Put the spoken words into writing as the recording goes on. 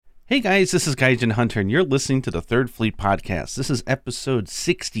Hey guys, this is Gaijin Hunter, and you're listening to the Third Fleet Podcast. This is episode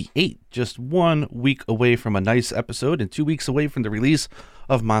 68, just 1 week away from a nice episode and 2 weeks away from the release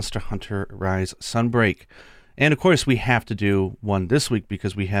of Monster Hunter Rise Sunbreak. And of course, we have to do one this week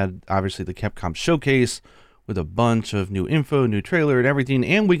because we had, obviously, the Capcom Showcase with a bunch of new info, new trailer and everything,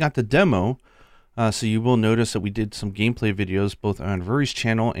 and we got the demo. So you will notice that we did some gameplay videos both on Vuri's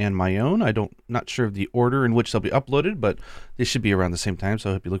channel and my own. Not sure of the order in which they'll be uploaded, but they should be around the same time,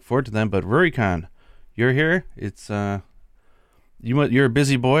 so I hope you look forward to them. But VuriCon, you're here. It's you're a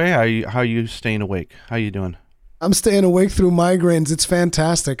busy boy. How you staying awake? How you doing? I'm staying awake through migraines. It's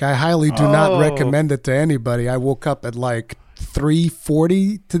fantastic. I highly do not recommend it to anybody. I woke up at like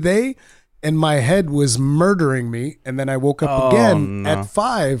 3:40 today, and my head was murdering me. And then I woke up again at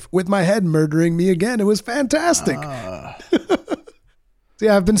 5 with my head murdering me again. It was fantastic. So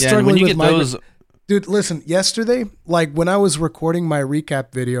yeah, I've been struggling with migraines. Dude, listen, yesterday, like when I was recording my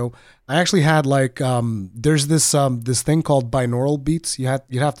recap video, I actually had like, there's this thing called binaural beats.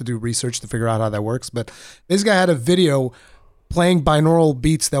 You'd have to do research to figure out how that works. But this guy had a video playing binaural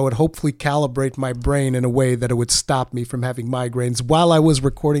beats that would hopefully calibrate my brain in a way that it would stop me from having migraines while I was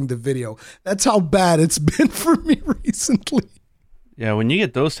recording the video. That's how bad it's been for me recently. Yeah, when you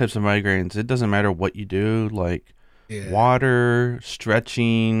get those types of migraines, it doesn't matter what you do, like water,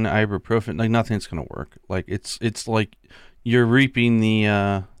 stretching, ibuprofen, like nothing's going to work. Like it's like you're reaping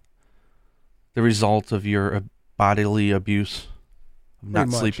the result of your bodily abuse of not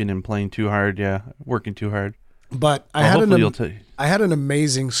sleeping and playing too hard, working too hard. But I had an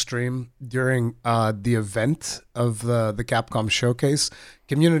amazing stream during the event of the Capcom Showcase.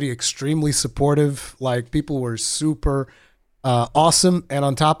 Community extremely supportive. Like people were super awesome, and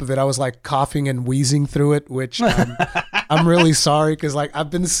on top of it, I was like coughing and wheezing through it, which I'm really sorry because like I've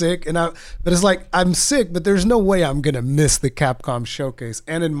been sick, but it's like I'm sick, but there's no way I'm gonna miss the Capcom Showcase.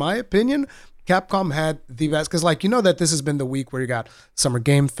 And in my opinion, Capcom had the best, because like, you know that this has been the week where you got Summer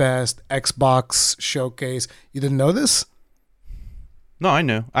Game Fest, Xbox Showcase. You didn't know this? No, I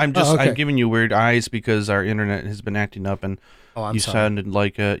knew. I'm I'm giving you weird eyes because our internet has been acting up, and you sound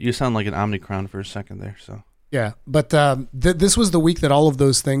like an Omnicron for a second there. So yeah, but this was the week that all of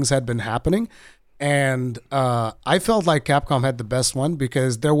those things had been happening, and I felt like Capcom had the best one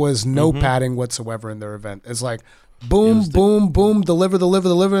because there was no padding whatsoever in their event. It's like boom, boom, deliver,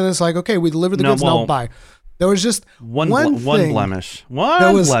 and it's like, okay, we delivered the goods, now bye. There was just one blemish.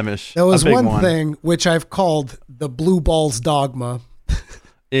 There was one thing which I've called the blue balls dogma.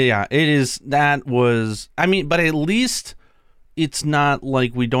 Yeah, it is. That was, but at least it's not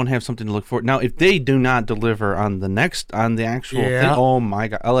like we don't have something to look for. Now, if they do not deliver on the actual thing, oh my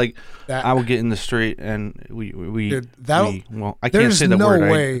God, I will get in the street and I can't say that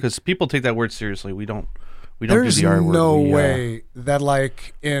word because people take that word seriously. We don't There's do the R word. No way that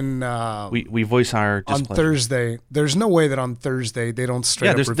like in we voice our displeasure. On Thursday. There's no way that on Thursday they don't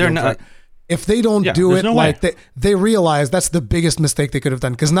straight up reveal. If they don't do it, like they realize that's the biggest mistake they could have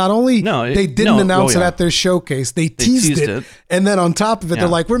done. Because not only they didn't announce it at their showcase, they teased it, and then on top of it, they're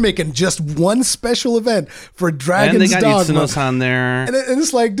like, "We're making just one special event for Dragon's Dogma." And they got Itsunos on there, and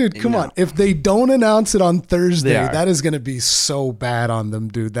it's like, dude, come on! If they don't announce it on Thursday, that is going to be so bad on them,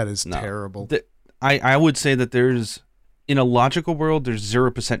 dude. That is terrible. I would say that there's, in a logical world, there's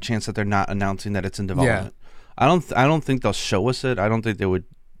 0% chance that they're not announcing that it's in development. I don't think they'll show us it. I don't think they would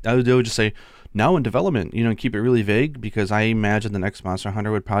just say now in development, keep it really vague, because I imagine the next Monster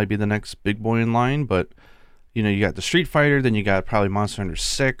Hunter would probably be the next big boy in line. But you got the Street Fighter, then you got probably Monster Hunter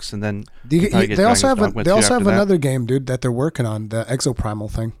 6, and then they also have another game, dude, that they're working on, the Exoprimal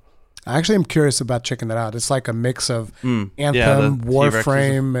thing. I actually am curious about checking that out. It's like a mix of Anthem,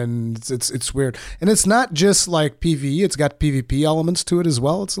 Warframe, and it's weird. And it's not just like PvE; it's got PvP elements to it as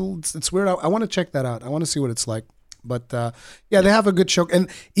well. It's weird. I want to check that out. I want to see what it's like. But they have a good show, and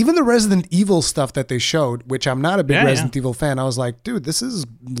even the Resident Evil stuff that they showed, which I'm not a big Resident Evil fan. I was like, dude, this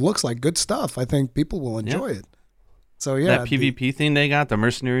looks like good stuff. I think people will enjoy it. So that PvP thing they got, the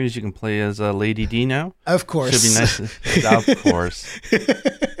mercenaries, you can play as Lady D now. Of course, should be nice. Of course.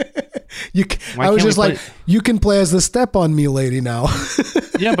 I was just like, you can play as the Step on Me lady now.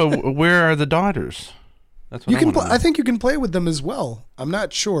 Yeah, but where are the daughters? That's what I think you can play with them as well. I'm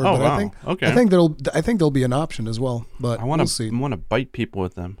not sure, but wow. I think there'll be an option as well. But I want to bite people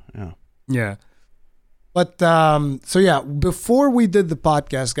with them. Yeah. Yeah. But before we did the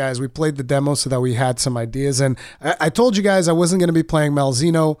podcast, guys, we played the demo so that we had some ideas. And I told you guys I wasn't going to be playing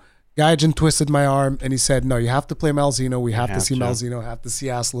Malzeno. Gaijin twisted my arm and he said, "No, you have to play Malzeno. We have to see Malzeno, have to see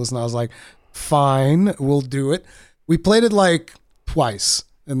Aslus." And I was like, "Fine, we'll do it." We played it like twice,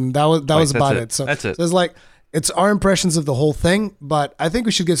 and that was about it. So that's it. So it's like It's our impressions of the whole thing, but I think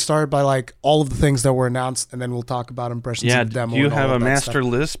we should get started by like all of the things that were announced, and then we'll talk about impressions of the demo. Do you have a master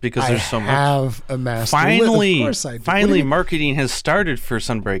list? Because there's so much. I have a master list. Of course I do. Finally, marketing has started for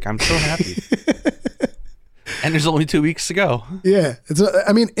Sunbreak. I'm so happy. And there's only 2 weeks to go. Yeah.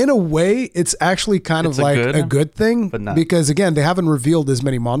 I mean, in a way, it's actually kind of like a good thing, but not. Because, again, they haven't revealed as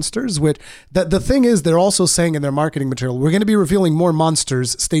many monsters. Which the thing is, they're also saying in their marketing material, we're going to be revealing more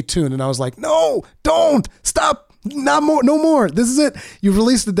monsters. Stay tuned. And I was like, no, don't. Stop. Not more. No more. This is it. You've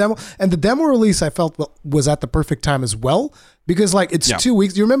released the demo. And the demo release, I felt, was at the perfect time as well. Because like it's 2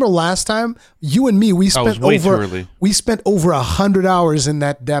 weeks. You remember last time you and me, we spent over 100 hours in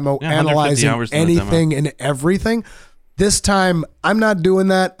that demo analyzing anything and everything. This time I'm not doing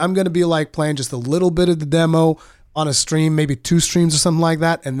that. I'm going to be like playing just a little bit of the demo on a stream, maybe 2 streams or something like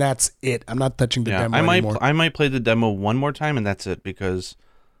that. And that's it. I'm not touching the demo anymore. I might play the demo one more time and that's it because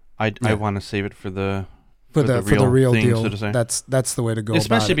I want to save it for the real thing, deal. So to say. That's the way to go.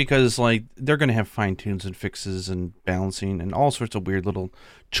 Especially because like they're going to have fine tunes and fixes and balancing and all sorts of weird little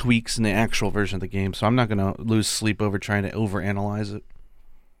tweaks in the actual version of the game. So I'm not going to lose sleep over trying to overanalyze it.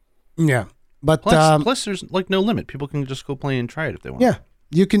 Yeah, but plus there's like no limit. People can just go play and try it if they want. Yeah,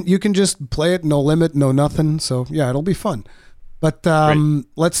 you can just play it, no limit, no nothing. So yeah, it'll be fun. But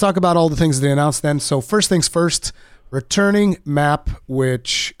let's talk about all the things they announced then. So first things first. Returning map,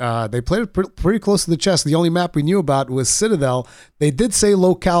 which they played it pretty close to the chest. The only map we knew about was Citadel. They did say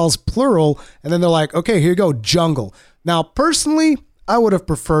locales plural, and then they're like, okay, here you go, jungle. Now, personally, I would have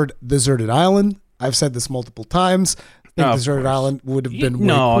preferred Deserted Island. I've said this multiple times. I think Deserted Island would have been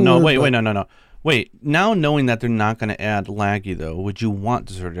Wait, now knowing that they're not going to add laggy, though, would you want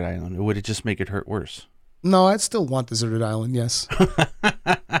Deserted Island, or would it just make it hurt worse? No, I'd still want Deserted Island, yes.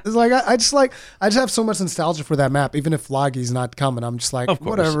 It's like I just have so much nostalgia for that map, even if Loggy's not coming. I'm just like,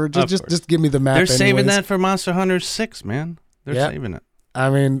 whatever, just give me the map. They're saving that for Monster Hunter 6, man. They're saving it.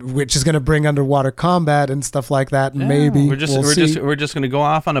 I mean, which is going to bring underwater combat and stuff like that. Yeah. Maybe we're just going to go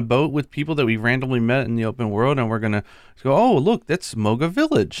off on a boat with people that we randomly met in the open world, and we're going to go, oh, look, that's Moga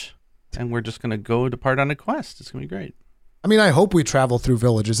Village, and we're just going to go depart on a quest. It's going to be great. I mean, I hope we travel through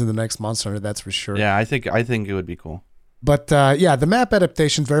villages in the next Monster Hunter, that's for sure. Yeah, I think it would be cool. But the map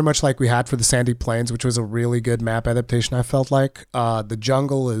adaptation, very much like we had for the Sandy Plains, which was a really good map adaptation, I felt like. The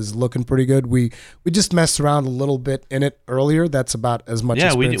jungle is looking pretty good. We just messed around a little bit in it earlier. That's about as much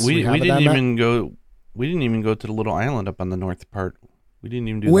experience we have. We didn't even go to the little island up on the north part. We didn't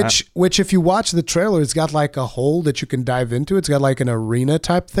even do that. Which, if you watch the trailer, it's got like a hole that you can dive into. It's got like an arena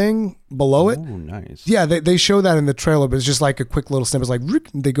type thing below it. Oh, nice. Yeah, they show that in the trailer, but it's just like a quick little snippet. It's like,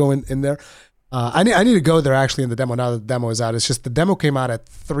 they go in there. I need to go there actually in the demo now that the demo is out. It's just the demo came out at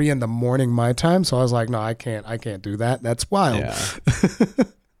 3 a.m. my time, so I was like, no, I can't do that. That's wild. Yeah.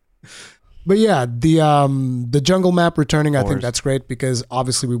 But yeah, the jungle map returning, I think that's great because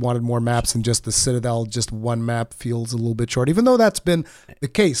obviously we wanted more maps than just the Citadel. Just one map feels a little bit short, even though that's been the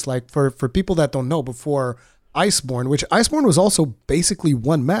case. Like for people that don't know, before Iceborne, which Iceborne was also basically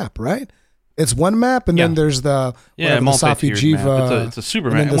one map, right? It's one map, and then there's the Safi'jiiva. It's a super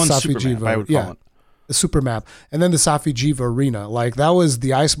map. One super map, I would call it. The super map, and then the Safi'jiiva arena. Like that was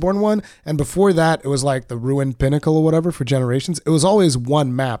the Iceborne one, and before that it was like the Ruined Pinnacle or whatever for Generations. It was always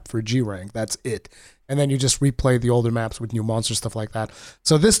one map for G rank. That's it. And then you just replay the older maps with new monsters, stuff like that.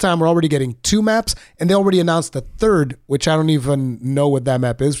 So this time we're already getting 2 maps, and they already announced the third, which I don't even know what that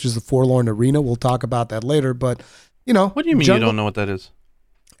map is, which is the Forlorn Arena. We'll talk about that later. But what do you mean you don't know what that is?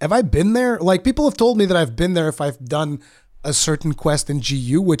 Have I been there? Like people have told me that I've been there if I've done a certain quest in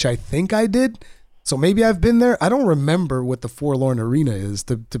GU, which I think I did. So maybe I've been there. I don't remember what the Forlorn Arena is,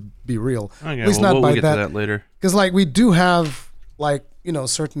 to be real. Okay, we'll get to that later. Because like we do have like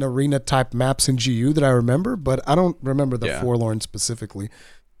certain arena type maps in GU that I remember, but I don't remember the Forlorn specifically.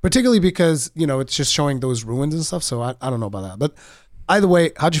 Particularly because it's just showing those ruins and stuff. So I don't know about that. But either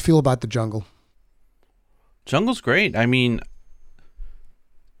way, how'd you feel about the jungle? Jungle's great. I mean,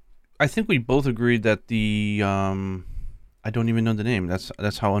 I think we both agreed that the I don't even know the name.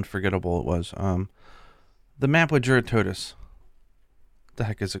 That's how unforgettable it was. The map with Juratotus. What the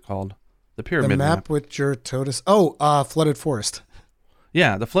heck is it called? The pyramid map with Juratotus. Oh, Flooded Forest.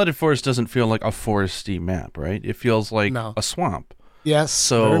 Yeah, the Flooded Forest doesn't feel like a foresty map, right? It feels like a swamp. Yes,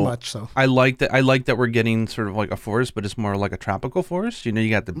 very much so. I like that we're getting sort of like a forest, but it's more like a tropical forest. You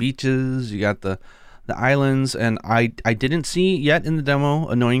got the beaches, you got the islands, and I didn't see yet in the demo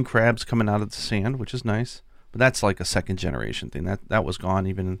annoying crabs coming out of the sand, which is nice. But that's like a second generation thing. That was gone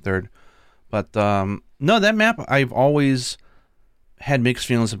even in third. But no, that map I've always had mixed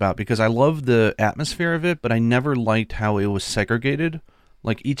feelings about because I love the atmosphere of it, but I never liked how it was segregated.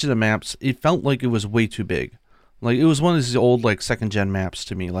 Like each of the maps, it felt like it was way too big. Like, it was one of these old, like, second-gen maps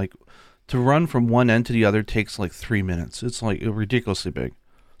to me. Like, to run from one end to the other takes, like, 3 minutes. It's, like, ridiculously big.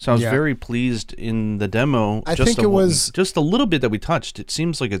 So I was very pleased in the demo. I think it was... Just a little bit that we touched. It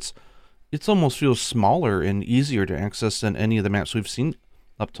seems like it's almost feels smaller and easier to access than any of the maps we've seen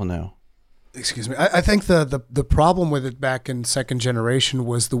up till now. Excuse me. I think the problem with it back in second generation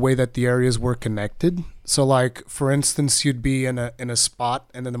was the way that the areas were connected. So, like, for instance, you'd be in a spot,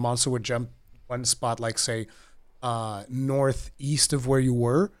 and then the monster would jump one spot, like, say, northeast of where you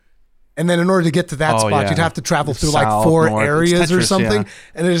were, and then in order to get to that spot, you'd have to travel through like 4 areas or something,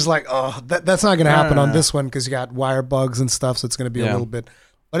 and it's like, that's not going to happen on this one because you got wire bugs and stuff, so it's going to be a little bit.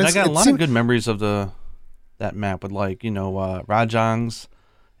 But I got a lot of good memories of that map with, like, Rajangs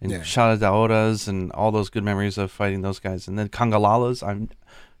and Shaladaoras and all those good memories of fighting those guys, and then Kangalalas.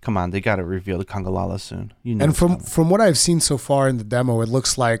 Come on, they got to reveal the Kangalala soon. And from what I've seen so far in the demo, it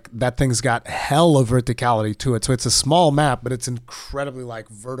looks like that thing's got hell of verticality to it. So it's a small map, but it's incredibly like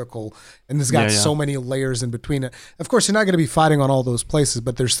vertical, and it's got so many layers in between it. Of course, you're not going to be fighting on all those places,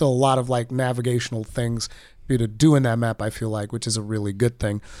 but there's still a lot of like navigational things for you to do in that map, I feel like, which is a really good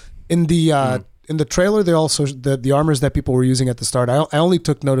thing. In the trailer, they also the armors that people were using at the start. I only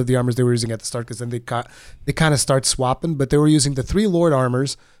took note of the armors they were using at the start because then they kind of start swapping. But they were using the 3 Lord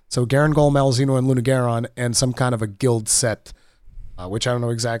armors, so Garangol, Malzeno, and Lunagaron, and some kind of a guild set, which I don't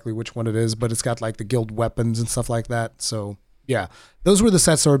know exactly which one it is, but it's got like the guild weapons and stuff like that. So yeah, those were the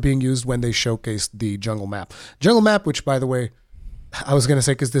sets that were being used when they showcased the jungle map. Jungle map, which by the way, I was going to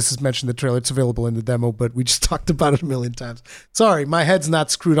say, because this is mentioned in the trailer, it's available in the demo, but we just talked about it a million times. Sorry, my head's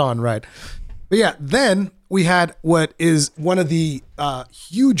not screwed on right. But yeah, then we had what is one of the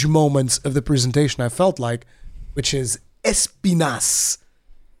huge moments of the presentation, I felt like, which is Espinas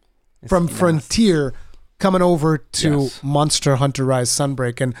from Frontier coming over to Monster Hunter Rise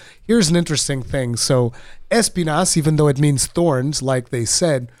Sunbreak. And here's an interesting thing. So Espinas, even though it means thorns, like they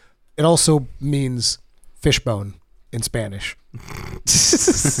said, it also means fishbone in Spanish.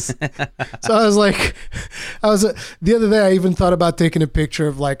 So I was like, the other day I even thought about taking a picture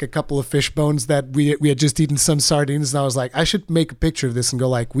of like a couple of fish bones that we had just eaten some sardines, and I was like, I should make a picture of this and go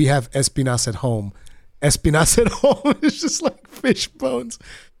like, we have Espinas at home. Espinas at home. It's just like fish bones.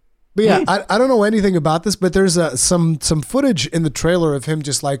 But yeah, I don't know anything about this, but there's some footage in the trailer of him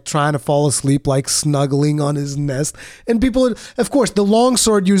just like trying to fall asleep, like snuggling on his nest, and people, of course, the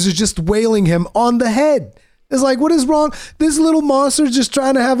longsword users just wailing him on the head. It's like, what is wrong? This little monster's just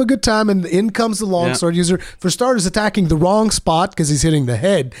trying to have a good time, and in comes the longsword user. For starters, attacking the wrong spot because he's hitting the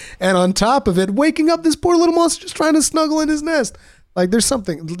head, and on top of it, waking up this poor little monster just trying to snuggle in his nest. Like, there's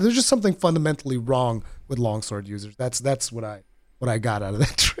just something fundamentally wrong with longsword users. That's what I got out of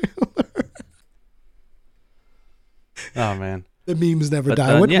that trailer. Oh man, the memes never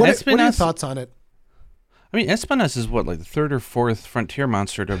die. What are your thoughts on it? I mean, Espinas is what, like the 3rd or 4th Frontier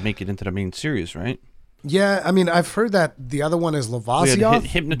monster to make it into the main series, right? Yeah, I mean, I've heard that the other one is Lavasioth, but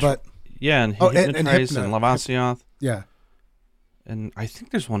Hypnotize and Lavasioth. Yeah, and I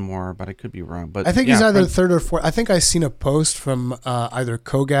think there's one more, but I could be wrong. But I think he's either 3rd or 4th. I think I seen a post from either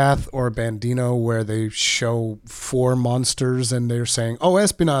Kogath or Bandino where they show 4 monsters, and they're saying, "Oh,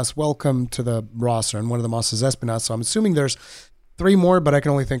 Espinas, welcome to the roster," and one of the monsters is Espinas. So I'm assuming there's 3 more, but I can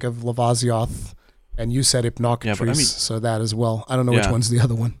only think of Lavasioth, and you said Hypnocatrice, so that as well. I don't know which one's the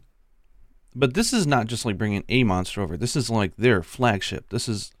other one. But this is not just like bringing a monster over. This is like their flagship. This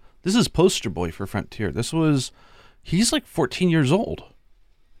is poster boy for Frontier. He's like 14 years old.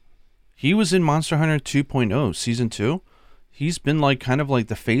 He was in Monster Hunter 2.0 Season 2. He's been like kind of like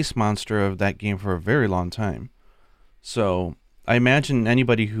the face monster of that game for a very long time. So I imagine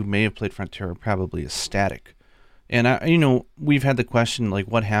anybody who may have played Frontier are probably ecstatic. And we've had the question like,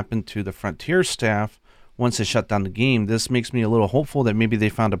 what happened to the Frontier staff once they shut down the game? This makes me a little hopeful that maybe they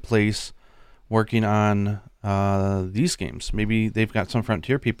found a place working on these games. Maybe they've got some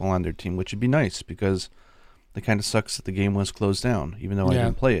Frontier people on their team, which would be nice because it kind of sucks that the game was closed down, even though I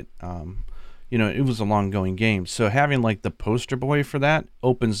didn't play it. It was a long-going game. So having like the poster boy for that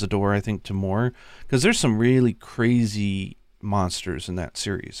opens the door, I think, to more, because there's some really crazy monsters in that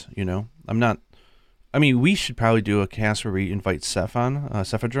series. We should probably do a cast where we invite Ceph on,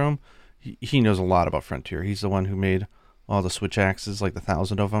 Cephadrome. He knows a lot about Frontier. He's the one who made all the switch axes, like the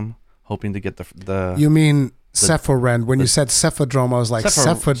 1,000 of them, hoping to get the You mean Cephorend? When you said Cephadrome, I was like,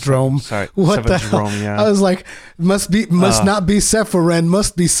 Cephadrome? Sorry, what the hell? Yeah. I was like, must not be Cephorend,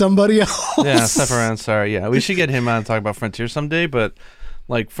 must be somebody else. Yeah, Cephorend, sorry. Yeah, we should get him on and talk about Frontier someday, but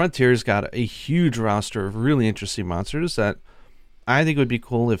like Frontier's got a huge roster of really interesting monsters that I think would be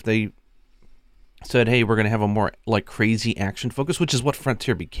cool if they said, hey, we're going to have a more like crazy action focus, which is what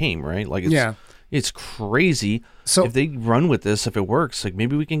Frontier became, right? Like, It's crazy. So if they run with this, if it works, like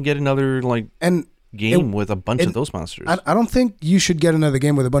maybe we can get another game with a bunch of those monsters. I don't think you should get another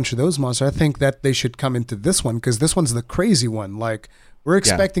game with a bunch of those monsters. I think that they should come into this one because this one's the crazy one. Like we're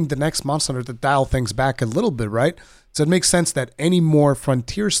expecting the next Monster Hunter to dial things back a little bit, right? So it makes sense that any more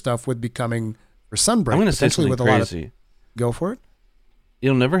Frontier stuff would be coming for Sunbreak. I'm going to say something crazy. Go for it.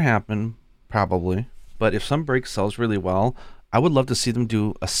 It'll never happen, probably. But if Sunbreak sells really well, I would love to see them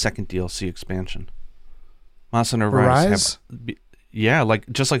do a second DLC expansion. Monster Hunter Rise?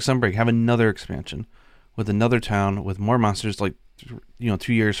 Just like Sunbreak, have another expansion with another town with more monsters, 2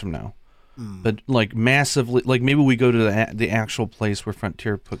 years from now. But like massively, like maybe we go to the actual place where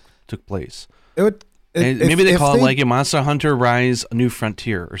Frontier took place. Maybe they call it Monster Hunter Rise: A New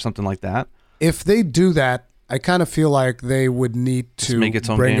Frontier or something like that. If they do that, I kind of feel like they would need to make its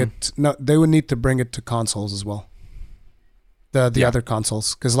own game. They would need to bring it to consoles as well. The other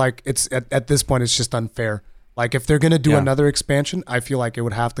consoles, because it's at this point it's just unfair. Like if they're gonna do another expansion, I feel like it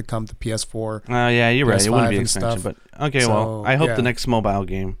would have to come to PS4. You're right. It wouldn't be an expansion, stuff. But okay. So, I hope the next mobile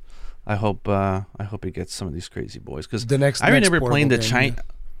game. I hope it gets some of these crazy boys because I remember playing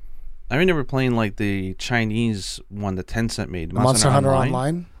I remember playing like the Chinese one that Tencent made, Monster Hunter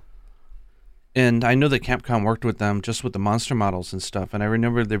Online. And I know that Capcom worked with them just with the monster models and stuff. And I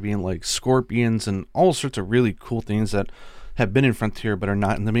remember there being like scorpions and all sorts of really cool things that have been in Frontier but are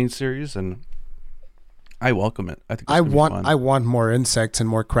not in the main series. And I welcome it. I think I want more insects and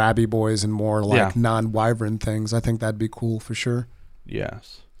more crabby boys and more non-wyvern things. I think that'd be cool for sure.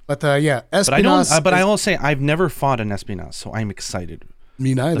 Yes. But Espinas. But I will say I've never fought an Espinas, so I'm excited.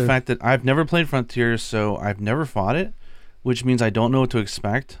 Me neither. The fact that I've never played Frontier, so I've never fought it, which means I don't know what to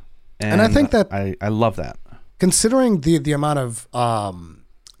expect. And I think that I love that. Considering the amount of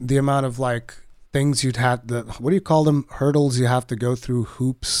like things you'd have what do you call them? Hurdles you have to go through,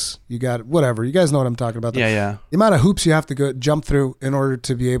 hoops. You got whatever. You guys know what I'm talking about. Yeah. The amount of hoops you have to jump through in order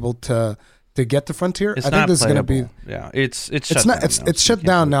to be able to get to Frontier. I think this is going to be. Yeah, it's shut down. It's shut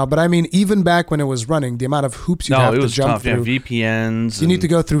down now. But I mean, even back when it was running, the amount of hoops you have to jump through. Yeah, VPNs. You need to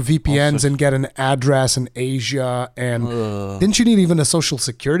go through VPNs and get an address in Asia, and didn't you need even a social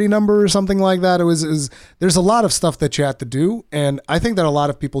security number or something like that? There's a lot of stuff that you had to do, and I think that a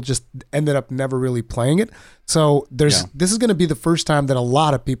lot of people just ended up never really playing it. So this is going to be the first time that a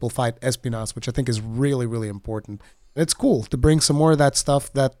lot of people fight Espinas, which I think is really, really important. It's cool to bring some more of that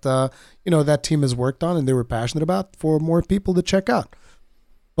stuff that that team has worked on and they were passionate about for more people to check out.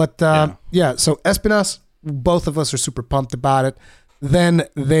 But so Espinas, both of us are super pumped about it. Then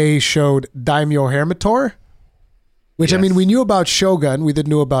they showed Daimyo Hermitor, which I mean we knew about Shogun, we didn't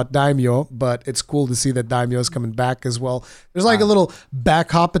know about Daimyo, but it's cool to see that Daimyo is coming back as well. There's like a little back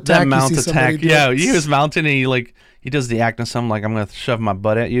hop attack. That mount attack, he was mounting and he does the act of something like I'm gonna shove my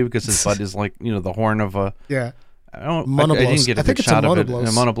butt at you because his butt is like the horn of a I didn't get a big shot of it.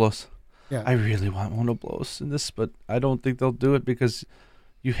 Monoblos. Yeah. I really want Monoblos in this, but I don't think they'll do it because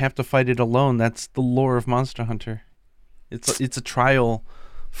you have to fight it alone. That's the lore of Monster Hunter. It's a trial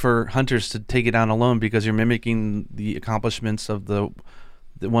for hunters to take it on alone because you're mimicking the accomplishments of the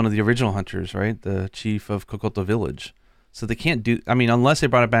one of the original hunters, right? The chief of Kokoto Village. So they can't do. I mean, unless they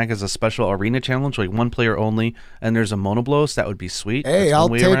brought it back as a special arena challenge, like one player only, and there's a Monoblos, that would be sweet. Hey, I'll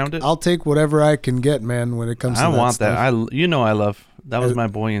take whatever I can get, man. When it comes to that want stuff. that. I love. That was my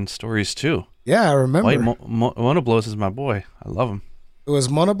boy in Stories too. Yeah, I remember. White Monoblos is my boy. I love him. It was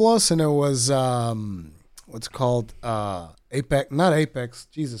Monoblos, and it was what's called Apex, not Apex.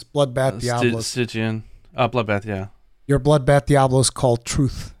 Jesus, Bloodbath Diablos. Stygian. Bloodbath, yeah. Your Bloodbath Diablos called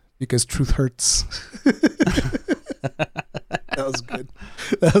Truth because truth hurts. That was good.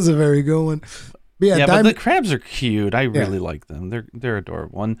 That was a very good one. But but the crabs are cute. I really like them. They're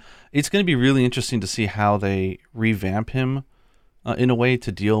adorable. And it's going to be really interesting to see how they revamp him in a way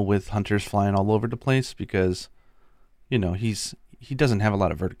to deal with hunters flying all over the place because, he doesn't have a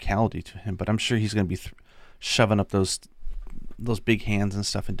lot of verticality to him, but I'm sure he's going to be shoving up those big hands and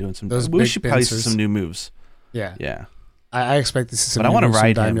stuff and doing some. We should probably see some new moves. Yeah. Yeah. I expect to see some. But I want to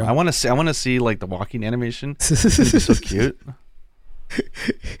ride him. I want to see like the walking animation. It's so cute.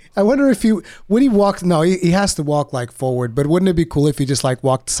 I wonder if when he walked. No, he has to walk like forward. But wouldn't it be cool if he just like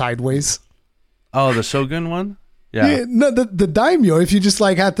walked sideways? Oh, the Shogun one. Yeah. No, the Daimyo. If you just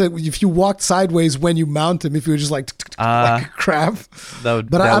like if you walked sideways when you mount him, if you were just like a crab.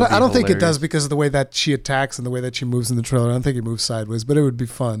 But I don't think it does because of the way that she attacks and the way that she moves in the trailer. I don't think it moves sideways, but it would be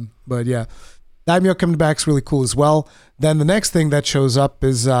fun. But yeah. Daimyo coming back is really cool as well. Then the next thing that shows up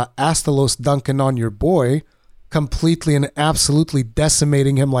is Astalos dunking on your boy, completely and absolutely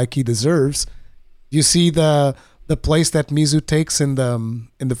decimating him like he deserves. You see the place that Mizu takes in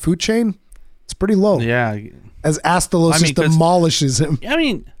the food chain? It's pretty low. Yeah. As Astalos just demolishes him. I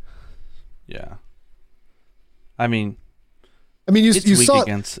mean, yeah. I mean, you saw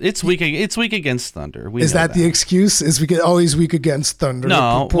it's weak against Thunder. Is that the excuse? Is he's weak against Thunder?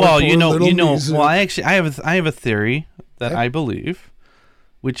 No, Well, I have a theory that I believe,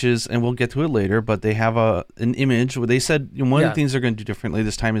 which is, and we'll get to it later. But they have an image where they said one of the things they're going to do differently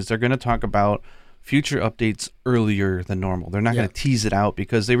this time is they're going to talk about future updates earlier than normal. They're not going to tease it out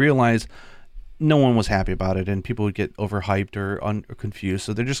because they realize no one was happy about it and people would get overhyped or confused.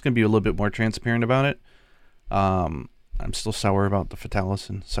 So they're just going to be a little bit more transparent about it. I'm still sour about the Fatalis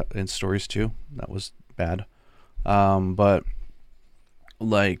and Stories 2. That was bad. But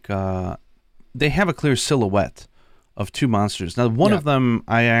like they have a clear silhouette of two monsters. Now one of them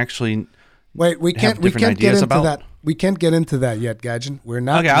I actually we can't get into that. We can't get into that yet, Gaijin. We're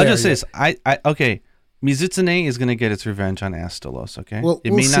not. Okay, I'll just say this. Okay. Mizutsune is going to get its revenge on Astalos, okay?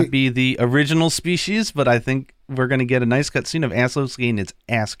 It may not be the original species, but I think we're going to get a nice cutscene of Astalos getting its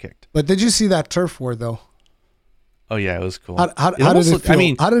ass kicked. But did you see that turf war, though? Oh, yeah, it was cool. How did it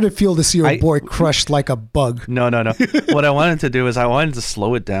feel? How did it feel to see your boy crushed like a bug? No. What I wanted to do is I wanted to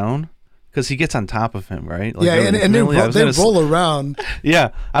slow it down because he gets on top of him, right? Like, and they roll around. Yeah,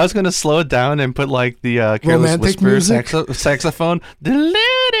 I was going to slow it down and put like the Careless Whisper saxophone. You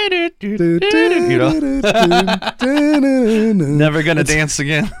know? Never going to dance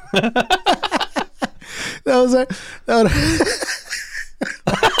again. What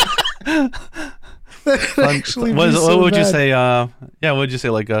would you say? What would you say?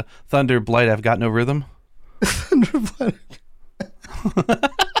 Like Thunder Blight, I've got no rhythm. Thunder Blight.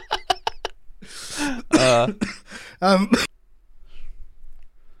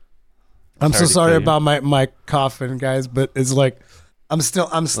 I'm so sorry about my coughing, guys, but it's like I'm still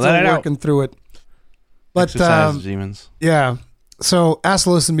working through it. But demons. Yeah. So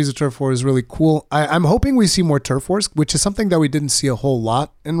Astalos and Mizuturf War is really cool. I'm hoping we see more turf wars, which is something that we didn't see a whole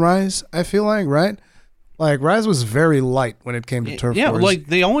lot in Rise, I feel like, right? Like Rise was very light when it came to turf wars. Yeah, like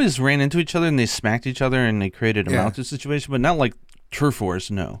they always ran into each other and they smacked each other and they created a mounted situation, but not like turf wars,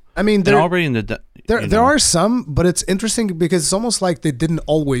 no. I mean, they're already in the there are some, but it's interesting because it's almost like they didn't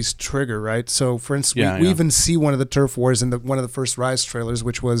always trigger, right? So, for instance, we even see one of the turf wars in one of the first Rise trailers,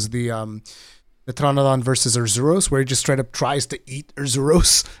 which was the Pteranodon versus Urzuros, where he just straight up tries to eat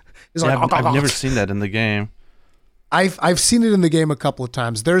Urzuros. I've never seen that in the game. I've seen it in the game a couple of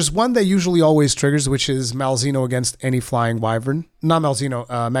times. There's one that usually always triggers, which is Malzeno against any flying wyvern. Not Malzeno,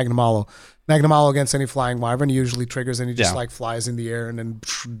 Magnamalo. Magnamalo against any flying wyvern usually triggers, and he just like flies in the air and then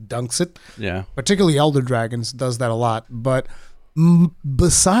dunks it. Yeah. Particularly Elder Dragons does that a lot. But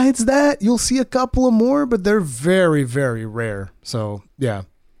besides that, you'll see a couple of more, but they're very, very rare. So, yeah.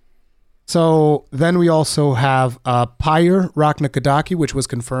 So then we also have Pyre Raknakadaki, which was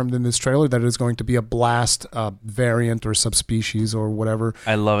confirmed in this trailer that it is going to be a blast variant or subspecies or whatever.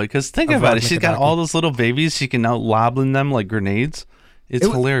 I love it because think about it. She's got all those little babies. She can now lob them like grenades. It's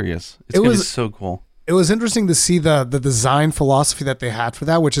hilarious. It's going to be so cool. It was interesting to see the design philosophy that they had for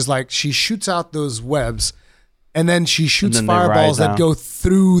that, which is like she shoots out those webs and then she shoots fireballs that go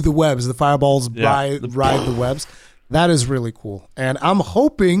through the webs. The fireballs ride the webs. That is really cool. And I'm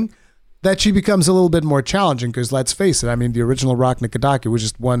hoping that she becomes a little bit more challenging because let's face it, I mean, the original Raknakadaki was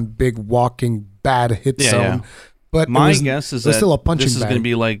just one big walking bad hit zone. Yeah. But my guess is that still a punching this is going to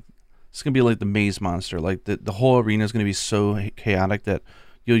be like the maze monster. Like the whole arena is going to be so chaotic that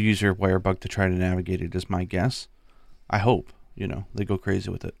you'll use your wire bug to try to navigate it. Is my guess. I hope they go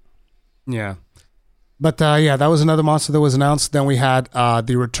crazy with it. Yeah. But that was another monster that was announced. Then we had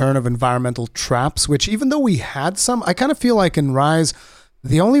the return of environmental traps, which even though we had some, I kind of feel like in Rise,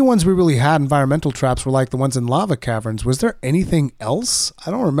 the only ones we really had environmental traps were like the ones in lava caverns. Was there anything else?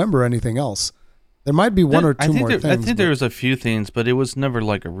 I don't remember anything else. There might be one or two more things. I think there was a few things, but it was never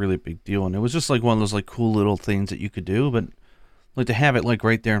like a really big deal. And it was just like one of those like cool little things that you could do. But like to have it like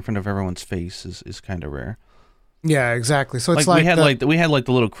right there in front of everyone's face is kind of rare. Yeah, exactly. So it's like we had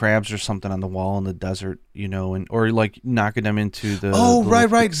the little crabs or something on the wall in the desert, or like knocking them into the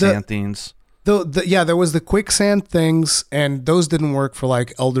xanthines. There was the quicksand things, and those didn't work for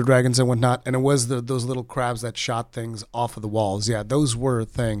like Elder Dragons and whatnot. And it was those little crabs that shot things off of the walls. Yeah, those were a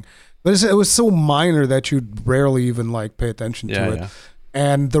thing, but it was so minor that you'd rarely even like pay attention to it. Yeah.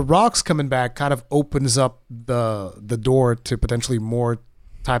 And the rocks coming back kind of opens up the door to potentially more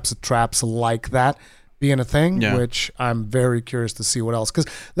types of traps like that being a thing, which I'm very curious to see what else.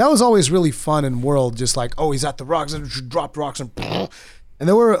 Because that was always really fun in World, just like, oh, he's at the rocks and dropped rocks and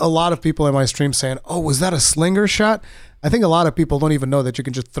there were a lot of people in my stream saying, oh, was that a slinger shot? I think a lot of people don't even know that you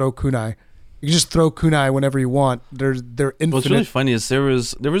can just throw kunai You can just throw kunai whenever you want. They're infinite. What's really funny is there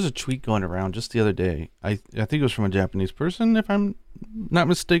was a tweet going around just the other day. I think it was from a Japanese person, if I'm not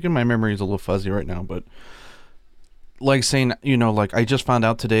mistaken. My memory is a little fuzzy right now, but like saying, like I just found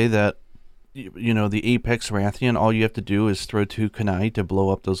out today that the Apex Rathian, all you have to do is throw 2 kunai to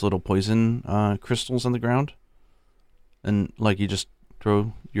blow up those little poison crystals on the ground, and like you just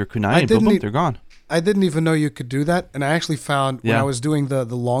throw your kunai and boom, they're gone. I didn't even know you could do that, and I actually found when I was doing the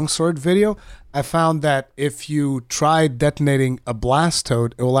longsword video, I found that if you try detonating a blast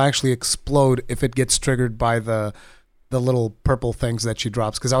toad, it will actually explode if it gets triggered by the little purple things that she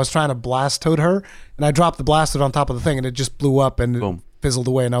drops. Because I was trying to blast toad her, and I dropped the blast toad on top of the thing, and it just blew up and it fizzled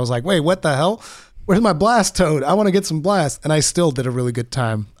away. And I was like, wait, what the hell? Where's my blast toad? I want to get some blast. And I still did a really good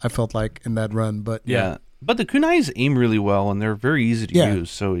time, I felt like, in that run. But yeah. But the kunais aim really well, and they're very easy to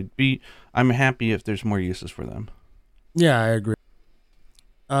use. So I'm happy if there's more uses for them. Yeah, I agree.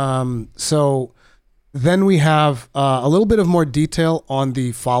 So then we have a little bit of more detail on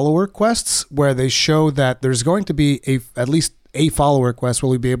the follower quests, where they show that there's going to be at least a follower quest where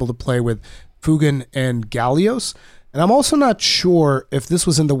we'll be able to play with Fugen and Gallios. And I'm also not sure if this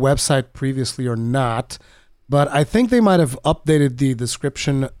was in the website previously or not, but I think they might have updated the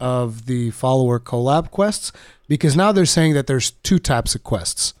description of the follower collab quests, because now they're saying that there's 2 types of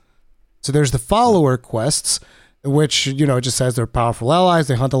quests. So there's the follower quests, which, it just says they're powerful allies.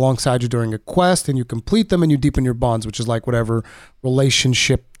 They hunt alongside you during a quest, and you complete them and you deepen your bonds, which is like whatever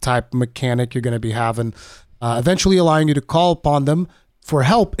relationship type mechanic you're going to be having, eventually allowing you to call upon them for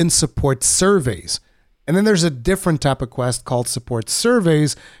help in support surveys. And then there's a different type of quest called support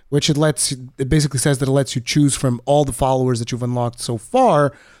surveys, which it basically says that it lets you choose from all the followers that you've unlocked so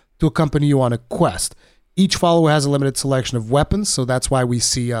far to accompany you on a quest. Each follower has a limited selection of weapons, so that's why we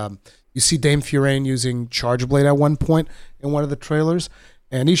see you see Dame Furain using Charge Blade at one point in one of the trailers.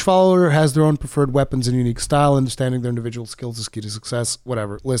 And each follower has their own preferred weapons and unique style. Understanding their individual skills is key to success.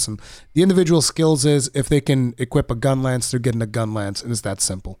 Whatever. Listen, the individual skills is if they can equip a gun lance, they're getting a gun lance, and it's that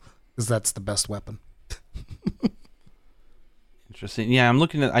simple, because that's the best weapon. Interesting. Yeah, I'm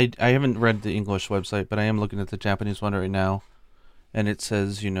looking at. I haven't read the English website, but I am looking at the Japanese one right now, and it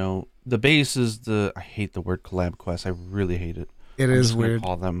says, the base is the. I hate the word collab quest. I really hate it. I'm is weird.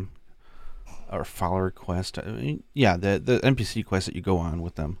 Call them or follower quest. I mean, yeah, the NPC quest that you go on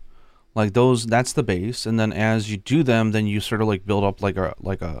with them, like those. That's the base, and then as you do them, then you sort of like build up like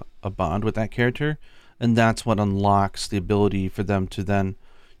a bond with that character, and that's what unlocks the ability for them to then.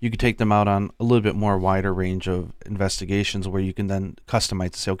 You could take them out on a little bit more wider range of investigations where you can then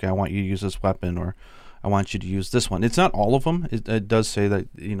customize to say, okay, I want you to use this weapon, or I want you to use this one. It's not all of them. It does say that,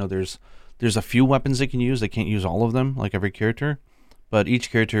 there's a few weapons they can use. They can't use all of them, like every character. But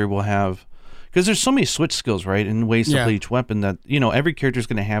each character will have, because there's so many switch skills, right, and ways to play each weapon that, every character is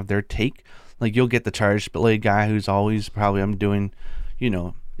going to have their take. Like you'll get the Charge Blade guy who's always probably doing,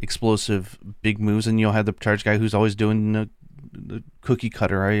 explosive big moves, and you'll have the Charge guy who's always doing the cookie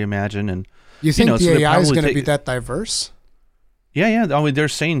cutter, I imagine. And you think the AI is going to be that diverse? Yeah. I mean, they're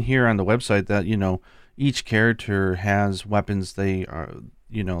saying here on the website that each character has weapons. They are,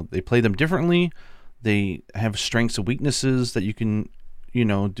 they play them differently. They have strengths and weaknesses that you can,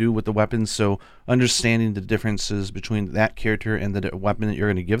 do with the weapons. So understanding the differences between that character and the weapon that you're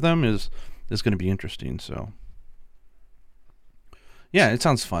going to give them is going to be interesting. So yeah, it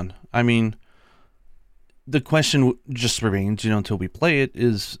sounds fun. I mean, the question just remains, until we play it,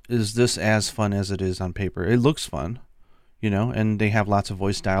 is this as fun as it is on paper? It looks fun, and they have lots of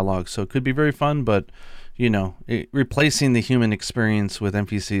voice dialogue, so it could be very fun, but, replacing the human experience with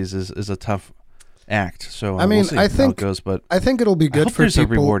NPCs is a tough act. So I mean, we'll see how it goes, but I think it'll be good for there's people.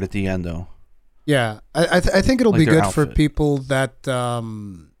 There's a reward at the end, though. Yeah, I think it'll be good for people that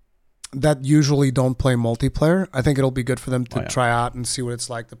that usually don't play multiplayer. I think it'll be good for them to try out and see what it's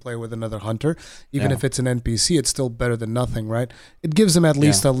like to play with another hunter. Even if it's an NPC, it's still better than nothing, right? It gives them at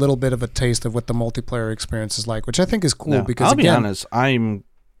least a little bit of a taste of what the multiplayer experience is like, which I think is cool. Because I'll be honest, I'm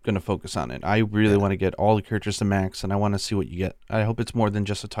going to focus on it. I really want to get all the characters to max, and I want to see what you get. I hope it's more than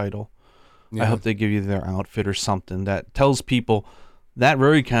just a title. I hope they give you their outfit or something that tells people that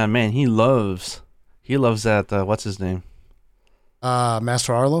Rurikhan, man, he loves that, what's his name?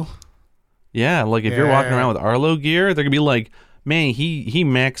 Master Arlo? Yeah, like if you're walking around with Arlo gear, they're gonna be like, "Man, he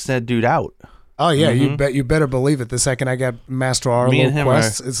maxed that dude out." Oh yeah, you better believe it. The second I get Master Arlo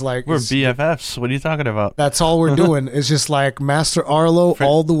quests, it's like we're BFFs. What are you talking about? That's all we're doing. It's just like Master Arlo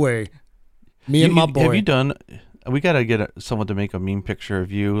all the way. Me and my boy. Have you done? We gotta get someone to make a meme picture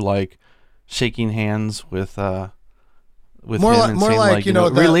of you, like shaking hands with him and saying like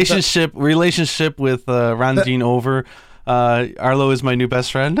relationship with Randine over. Arlo is my new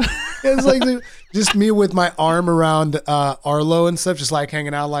best friend. It's like just me with my arm around Arlo and stuff, just like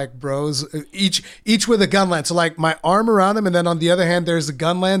hanging out like bros, each with a gun lance. So like my arm around him, and then on the other hand, there's a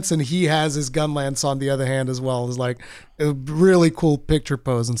gun lance, and he has his gun lance on the other hand as well. It's like a really cool picture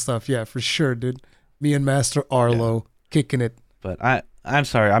pose and stuff. Yeah, for sure, dude. Me and Master Arlo kicking it. But I'm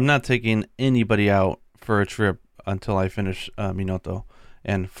sorry, I'm not taking anybody out for a trip until I finish Minoto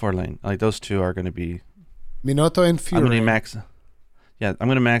and Forlane. Like those two are going to be Minoto and Fury. I'm going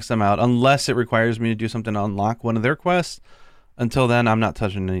to max them out unless it requires me to do something to unlock one of their quests. Until then, I'm not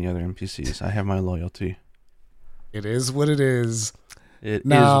touching any other NPCs. I have my loyalty. It is what it is. It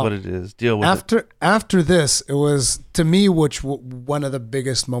is what it is. Deal with it. After this, it was, to me, one of the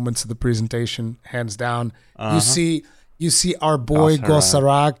biggest moments of the presentation, hands down. You see our boy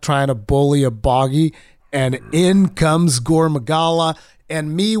Gosarag trying to bully a Boggy, and in comes Gore Magala,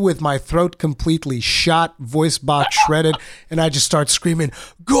 and me with my throat completely shot, voice box shredded, and I just start screaming,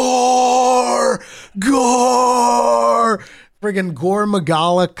 Gore! Gore! Friggin' Gore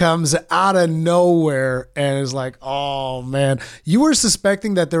Magala comes out of nowhere and is like, oh man. You were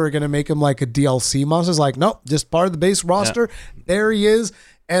suspecting that they were going to make him like a DLC monster. It's like, nope, just part of the base roster. Yeah. There he is.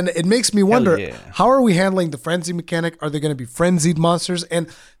 And it makes me wonder, how are we handling the frenzy mechanic? Are they going to be frenzied monsters? And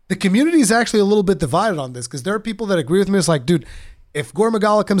the community is actually a little bit divided on this because there are people that agree with me. It's like, dude, if Gore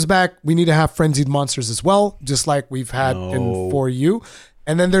Magala comes back, we need to have frenzied monsters as well, just like we've had in 4U.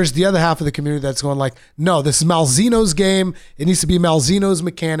 And then there's the other half of the community that's going like, no, this is Malzeno's game. It needs to be Malzeno's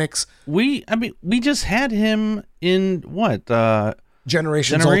mechanics. We just had him in what?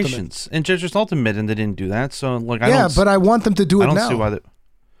 Generations Ultimate. And Generations Ultimate, and they didn't do that. So like, but I want them to do it now. I don't see why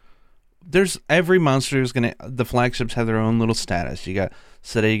there's every monster is gonna. The flagships have their own little status. You got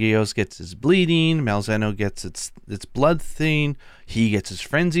Seregios gets his bleeding, Malzeno gets its blood thing, he gets his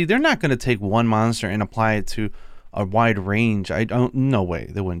frenzy. They're not gonna take one monster and apply it to a wide range. No way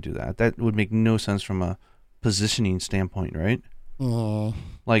they wouldn't do that. That would make no sense from a positioning standpoint, right?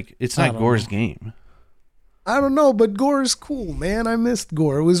 Like it's not Gore's game. I don't know, but Gore is cool, man. I missed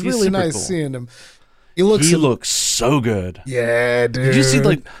Gore. It was really nice seeing him. He looks so good. Yeah, dude. Did you see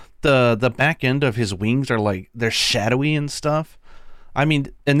like the back end of his wings are like they're shadowy and stuff? I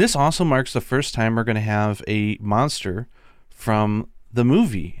mean, and this also marks the first time we're going to have a monster from the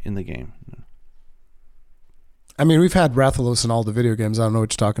movie in the game. I mean, we've had Rathalos in all the video games. I don't know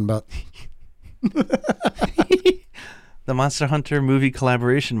what you're talking about. The Monster Hunter movie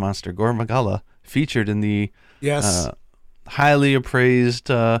collaboration monster, Gore Magala, featured in the highly appraised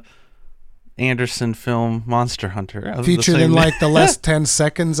Anderson film Monster Hunter. Featured in like the last 10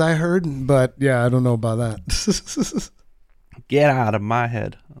 seconds, I heard. But yeah, I don't know about that. Get out of my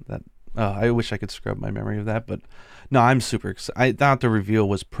head. I wish I could scrub my memory of that. But no, I'm super excited. I thought the reveal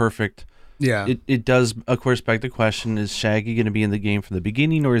was perfect. Yeah. It does, of course, beg the question, is Shaggy going to be in the game from the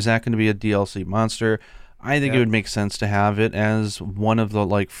beginning, or is that going to be a DLC monster? I think it would make sense to have it as one of the,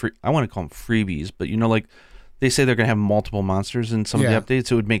 like, I want to call them freebies, but, like, they say they're going to have multiple monsters in some of the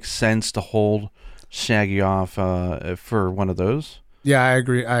updates. It would make sense to hold Shaggy off for one of those. Yeah, I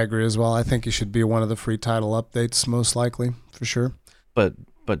agree as well. I think he should be one of the free title updates, most likely, for sure. But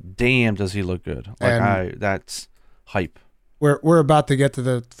damn, does he look good. Like, that's hype. We're about to get to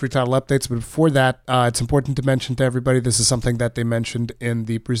the free title updates, but before that, it's important to mention to everybody, this is something that they mentioned in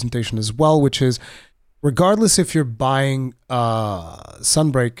the presentation as well, which is regardless if you're buying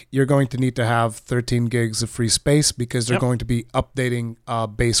Sunbreak, you're going to need to have 13 gigs of free space because they're going to be updating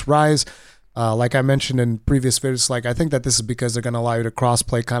base Rise. Like I mentioned in previous videos, like I think that this is because they're going to allow you to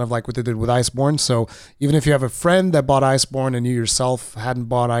crossplay, kind of like what they did with Iceborne. So even if you have a friend that bought Iceborne and you yourself hadn't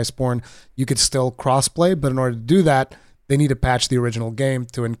bought Iceborne, you could still crossplay. But in order to do that, they need to patch the original game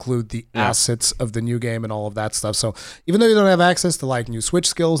to include the assets of the new game and all of that stuff. So even though you don't have access to like new Switch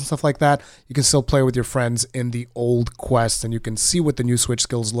skills and stuff like that, you can still play with your friends in the old quests, and you can see what the new Switch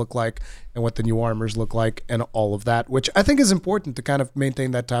skills look like and what the new armors look like and all of that, which I think is important to kind of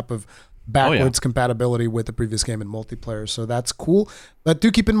maintain that type of backwards compatibility with the previous game in multiplayer. So that's cool. But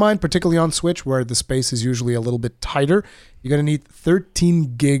do keep in mind, particularly on Switch, where the space is usually a little bit tighter, you're going to need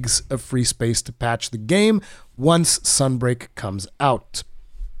 13 gigs of free space to patch the game once Sunbreak comes out.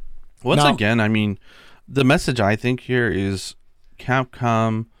 Once again, I mean, the message I think here is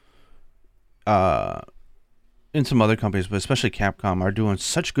Capcom and some other companies, but especially Capcom, are doing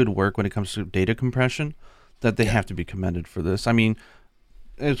such good work when it comes to data compression that they have to be commended for this. I mean,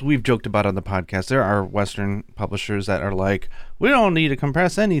 as we've joked about on the podcast, there are Western publishers that are like, we don't need to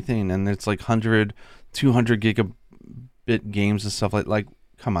compress anything, and it's like 100, 200 gigabit games and stuff like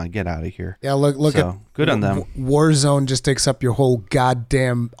come on, get out of here. Yeah, look at good on them. Warzone just takes up your whole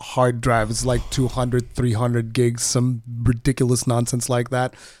goddamn hard drive. It's like 200, 300 gigs, some ridiculous nonsense like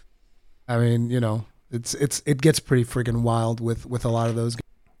that. I mean, it gets pretty freaking wild with a lot of those games.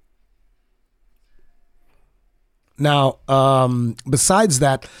 Now, besides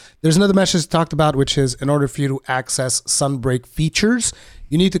that, there's another message talked about, which is in order for you to access Sunbreak features,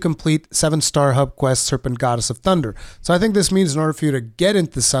 you need to complete 7-star hub quest Serpent Goddess of Thunder. So I think this means in order for you to get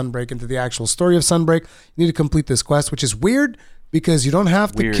into Sunbreak, into the actual story of Sunbreak, you need to complete this quest, which is weird because you don't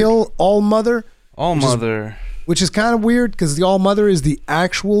have to kill All Mother. Which is kind of weird because the All Mother is the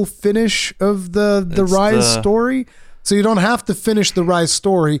actual finish of the Rise story. So you don't have to finish the Rise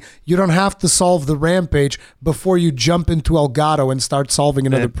story. You don't have to solve the Rampage before you jump into Elgato and start solving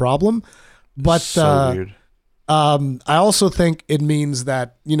another problem. But so weird. I also think it means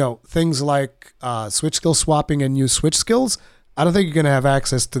that, things like switch skill swapping and new switch skills, I don't think you're going to have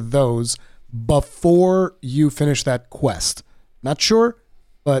access to those before you finish that quest. Not sure,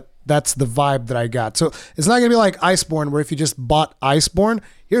 but that's the vibe that I got. So it's not going to be like Iceborne, where if you just bought Iceborne,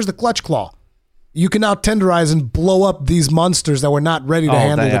 here's the Clutch Claw. You can now tenderize and blow up these monsters that were not ready to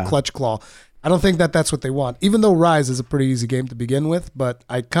handle the Clutch Claw. I don't think that that's what they want, even though Rise is a pretty easy game to begin with, but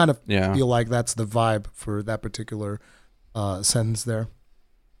I kind of feel like that's the vibe for that particular sentence there.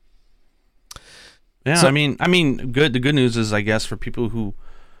 Yeah, so, I mean, good. The good news is, I guess, for people who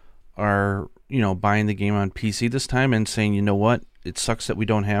are, buying the game on PC this time and saying, you know what, it sucks that we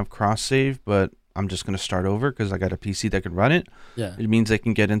don't have cross save, but I'm just going to start over because I got a PC that can run it. Yeah, it means they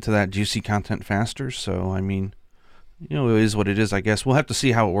can get into that juicy content faster. So, I mean, it is what it is, I guess. We'll have to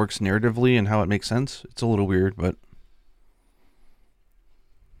see how it works narratively and how it makes sense. It's a little weird, but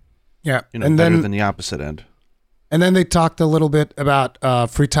yeah, and better than the opposite end. And then they talked a little bit about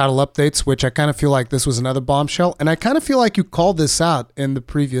free title updates, which I kind of feel like this was another bombshell. And I kind of feel like you called this out in the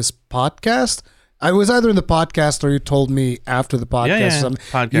previous podcast. I was either in the podcast or you told me after the podcast.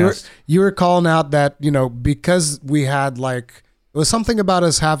 Podcast. You were calling out that, because we had it was something about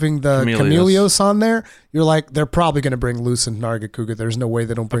us having the Chameleos on there. You're like, they're probably going to bring Lucent Nargacuga. There's no way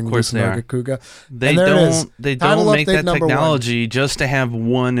they don't bring Lucent Nargacuga. They don't make that technology just to have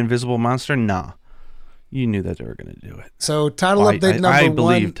one invisible monster. Nah. You knew that they were going to do it. So title update number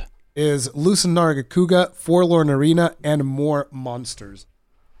one is Lucent Nargacuga, Forlorn Arena, and more monsters.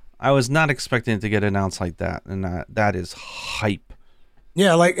 I was not expecting it to get announced like that, and that is hype.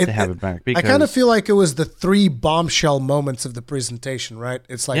 Yeah, to have it back. I kind of feel like it was the 3 bombshell moments of the presentation, right?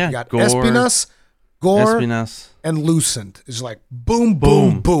 It's like you got Espinas, Gore, and Lucent. It's like boom,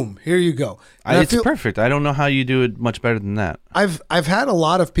 boom, boom. Here you go. It's perfect. I don't know how you do it much better than that. I've had a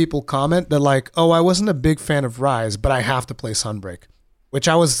lot of people comment that I wasn't a big fan of Rise, but I have to play Sunbreak. Which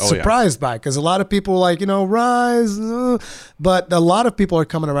I was surprised by, because a lot of people were like, Rise. But a lot of people are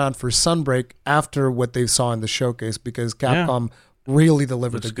coming around for Sunbreak after what they saw in the showcase, because Capcom really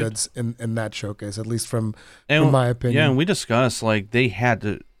delivered the goods in that showcase, at least from my opinion. Yeah, and we discussed, they had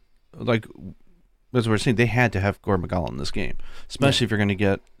to, as we were saying, they had to have Gore Magala in this game, especially if you're going to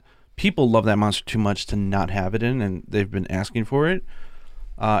get, people love that monster too much to not have it in, and they've been asking for it.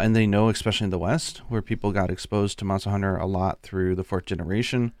 And they know, especially in the West, where people got exposed to Monster Hunter a lot through the 4th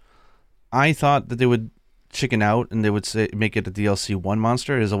generation. I thought that they would chicken out and they would make it a DLC 1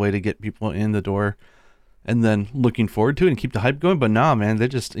 monster as a way to get people in the door and then looking forward to it and keep the hype going. But nah, man, they're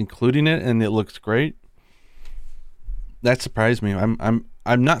just including it and it looks great. That surprised me. I'm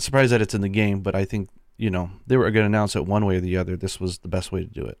not surprised that it's in the game, but I think, they were going to announce it one way or the other. This was the best way to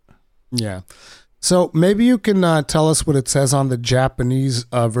do it. Yeah. So maybe you can tell us what it says on the Japanese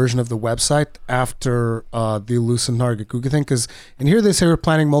version of the website after the Lucent Nargacuga thing, because in here they say we're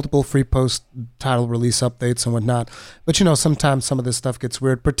planning multiple free post-title release updates and whatnot. But sometimes some of this stuff gets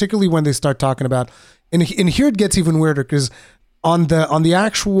weird, particularly when they start talking about. And here it gets even weirder, because on the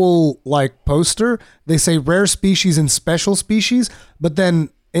actual poster they say rare species and special species, but then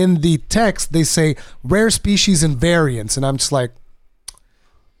in the text they say rare species and variants, and I'm just like.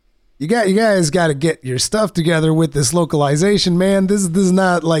 You guys got to get your stuff together with this localization, man. This is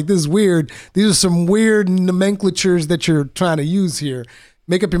not this is weird. These are some weird nomenclatures that you're trying to use here.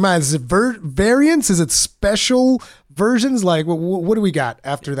 Make up your mind. Is it variants? Is it special versions? What do we got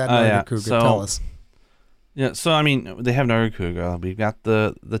after that Nargacuga? Tell us. Yeah, so I mean, they have Nargacuga. We've got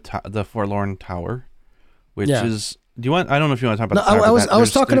the Forlorn Tower, which is. Do you want? I don't know if you want to talk about. No, I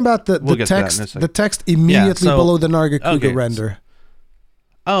was talking about the text. The text immediately below the Nargacuga render.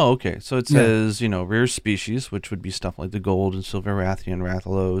 Oh, okay. So it says, rare species, which would be stuff like the gold and silver Rathian,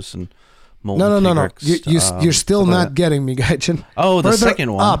 Rathalos, and Molten No. You're still not getting me, Gaijin. Oh, the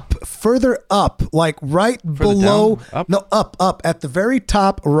second one. Further up, right below. Up? No, up. At the very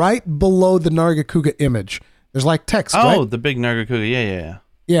top, right below the Nargacuga image. There's text, right? Oh, the big Nargacuga. Yeah.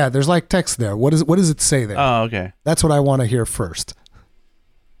 Yeah, there's text there. What does it say there? Oh, okay. That's what I want to hear first.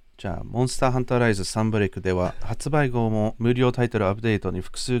 じゃあ、モンスターハンターライズサンブレイクでは発売後も無料タイトルアップデートに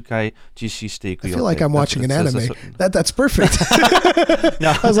複数回実施していく予定。I feel like I'm watching an anime. That's perfect.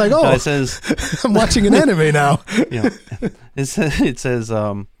 No, I was like, oh, no, it says, I'm watching an anime now. Yeah, it says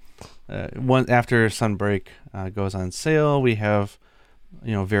one after Sunbreak goes on sale, we have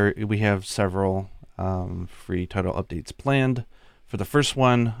several free title updates planned. For the first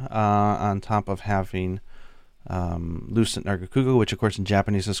one, on top of having Lucent Nargacuga, which of course in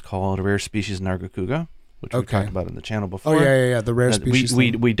Japanese is called Rare Species Nargacuga, which we talked about on the channel before. Oh yeah, the rare species.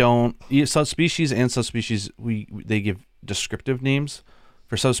 We don't subspecies and subspecies. They give descriptive names.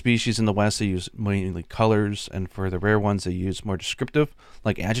 For subspecies in the West, they use mainly colors, and for the rare ones, they use more descriptive,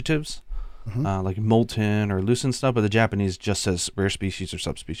 like adjectives, like molten or lucent stuff. But the Japanese just says rare species or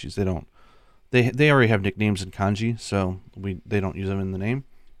subspecies. They don't. They already have nicknames in kanji, so they don't use them in the name.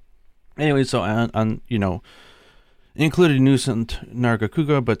 Anyway, so on included Lucent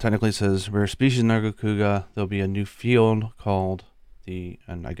Nargacuga, but technically it says Rare Species Nargacuga. There'll be a new field called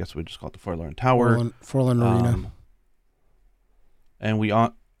and I guess we just call it the Forlorn Tower. Forlorn Arena. And we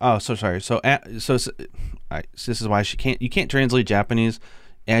so sorry. So this is why you can't translate Japanese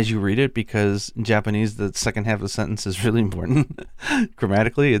as you read it, because in Japanese the second half of the sentence is really important.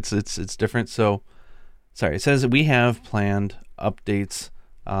 Grammatically, it's different. So sorry. It says that we have planned updates.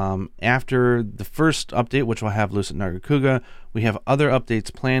 After the first update, which will have Lucent Nargacuga, we have other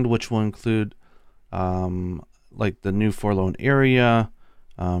updates planned, which will include like the new Forlorn area,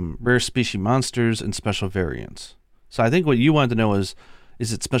 rare species monsters, and special variants. So I think what you wanted to know is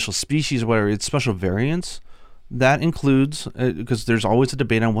it special species or whatever? It's special variants. That includes, because there's always a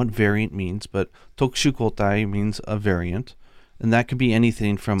debate on what variant means, but Tokushu Kotai means a variant, and that could be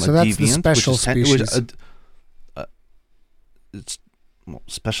anything from a deviant, the special species.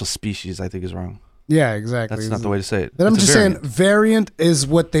 Special species, I think, is wrong. Yeah, exactly. That's not the way to say it. But I'm just saying, variant is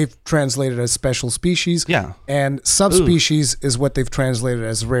what they've translated as special species. Yeah. And subspecies is what they've translated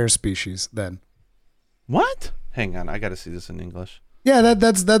as rare species. Then. What? Hang on, I got to see this in English. Yeah,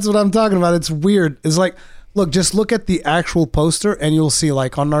 that's what I'm talking about. It's weird. It's like, just look at the actual poster, and you'll see,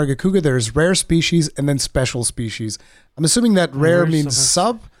 like, on Nargacuga, there's rare species and then special species. I'm assuming that rare means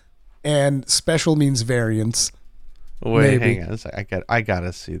sub, and special means variants. Wait, maybe. Hang on. I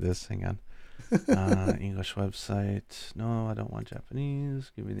gotta see this. Hang on. English website. No, I don't want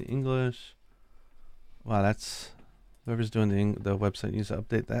Japanese. Give me the English. Wow, that's whoever's doing the website needs to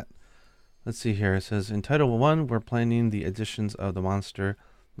update that. Let's see here. It says in Title 1, we're planning the additions of the monster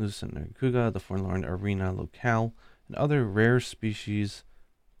Lucent Nargacuga, the Forlorn Arena locale, and other rare species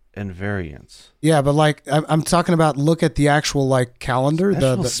and variants. Yeah, but like I'm talking about, look at the actual like calendar.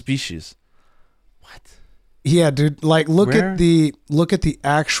 Special species. What? Yeah, dude. Like look at the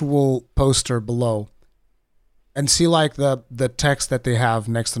actual poster below, and see like the text that they have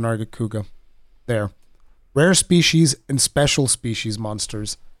next to Nargacuga. There, rare species and special species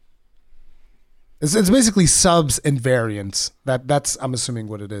monsters. It's basically subs and variants. That's I'm assuming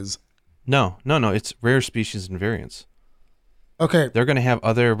what it is. No. It's rare species and variants. Okay. They're going to have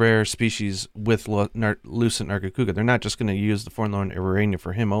other rare species with Lucent Nargacuga. They're not just going to use the Forlorn Arena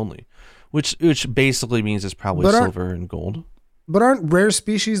for him only, which basically means it's probably silver and gold. But aren't rare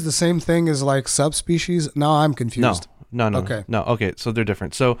species the same thing as like subspecies? Now I'm confused. No. Okay. No. Okay. So they're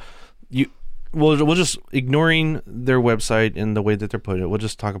different. So we'll just, ignoring their website and the way that they're put it, we'll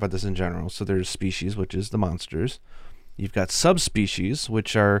just talk about this in general. So there's species, which is the monsters. You've got subspecies,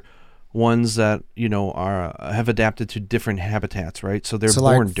 which are ones that have adapted to different habitats, right? So they're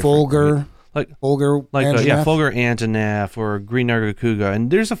born like different. Fulgur, right? Fulgur, Fulgur Anjanath or Green Nargacuga. And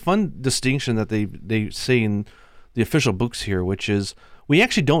there's a fun distinction that they say in the official books here, which is we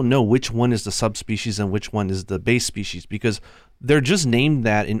actually don't know which one is the subspecies and which one is the base species, because they're just named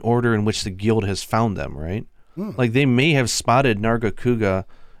that in order in which the guild has found them, right? Like they may have spotted Nargacuga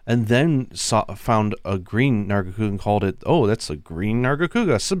and then found a green Nargacuga and called it, oh, that's a green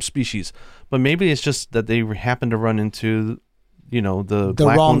Nargacuga subspecies. But maybe it's just that they happen to run into, the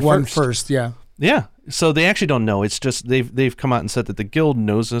black wrong one first. Yeah. Yeah. So they actually don't know. It's just they've come out and said that the guild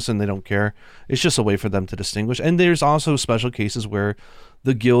knows this and they don't care. It's just a way for them to distinguish. And there's also special cases where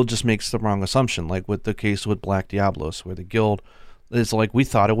the guild just makes the wrong assumption, like with the case with Black Diablos, where the guild is like, we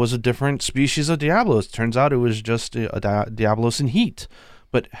thought it was a different species of Diablos. Turns out it was just a Diablos in heat.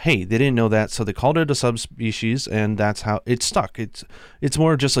 But hey, they didn't know that, so they called it a subspecies, and that's how it stuck. It's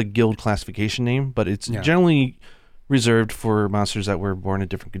more just a guild classification name, but it's generally reserved for monsters that were born in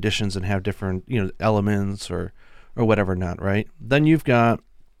different conditions and have different elements or whatever not, right? Then you've got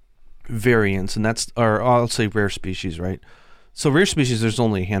variants, and or I'll say rare species, right? So rare species, there's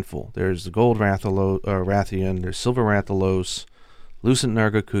only a handful. There's the gold Rathian, there's silver Rathalos, Lucent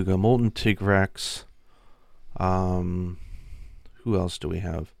Nargacuga, Molten Tigrex. Who else do we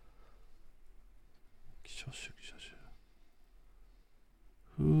have?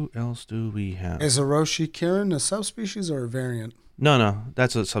 Who else do we have? Is Orochi Kirin a subspecies or a variant? No,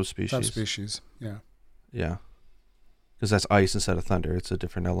 that's a subspecies. Subspecies, yeah. Yeah. Because that's ice instead of thunder. It's a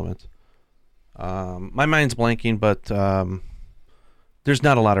different element. My mind's blanking, but there's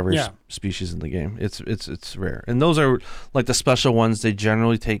not a lot of rare species in the game. It's rare. And those are like the special ones. They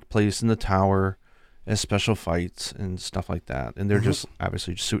generally take place in the tower as special fights and stuff like that. And they're just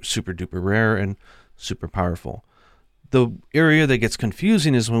obviously super duper rare and super powerful. The area that gets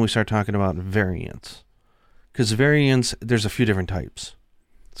confusing is when we start talking about variants. Because variants, there's a few different types.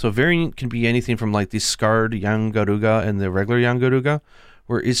 So variant can be anything from like the scarred Yangaruga and the regular Yangaruga,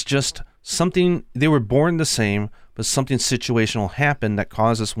 where it's just something, they were born the same, but something situational happened that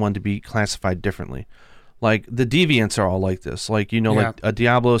causes one to be classified differently. Like the deviants are all like this. Like, like a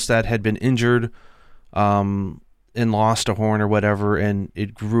Diablos that had been injured and lost a horn or whatever, and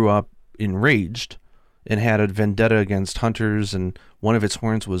it grew up enraged and had a vendetta against hunters, and one of its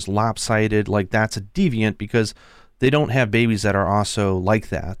horns was lopsided. Like, that's a deviant because they don't have babies that are also like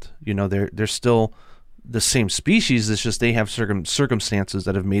that. They're still the same species. It's just they have circumstances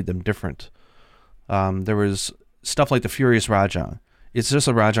that have made them different. There was stuff like the Furious Rajang. It's just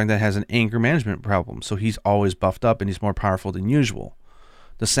a Rajang that has an anger management problem, so he's always buffed up and he's more powerful than usual.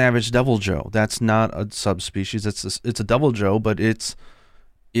 The Savage Devil Joe, that's not a subspecies. It's a Devil Joe, but it's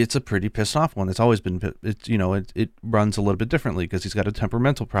a pretty pissed off one. It's always been, it runs a little bit differently because he's got a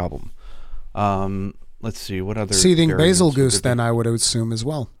temperamental problem. Let's see, what other... Seething Basil Goose, then, I would assume, as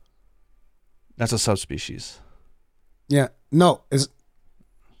well. That's a subspecies. Yeah. No, is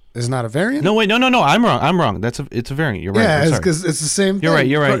not a variant? No, wait, no, I'm wrong. It's a variant. You're right. Yeah, it's because it's the same thing.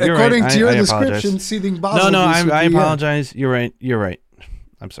 You're right. According to your description, apologize. Seething Basil Goose... No, I apologize. You're right.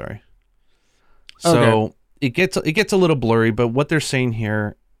 I'm sorry. So, it gets a little blurry, but what they're saying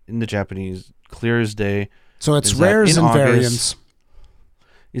here in the Japanese, clear as day... So it's rares and August, variants.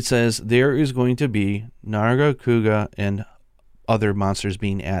 It says there is going to be Nargacuga and other monsters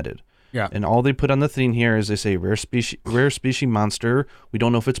being added. Yeah. And all they put on the thing here is they say rare species monster. We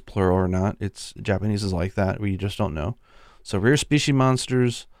don't know if it's plural or not. Japanese is like that. We just don't know. So rare species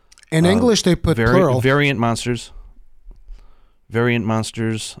monsters. In English, they put plural. Variant monsters.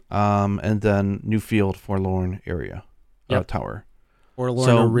 And then new field forlorn area. Tower. Forlorn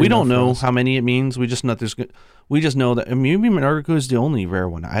so arena we don't know how many it means. We just know that maybe Nargacuga is the only rare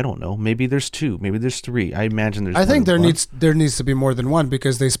one. I don't know. Maybe there's 2. Maybe there's 3. I imagine there's. I think there needs to be more than one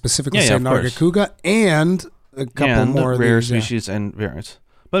because they specifically say Nargacuga and a couple more rare species and variants.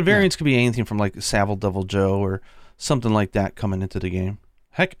 But variants could be anything from like Savile Devil Joe or something like that coming into the game.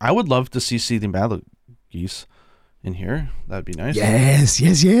 Heck, I would love to see Seething Battle Geese in here. That'd be nice. Yes.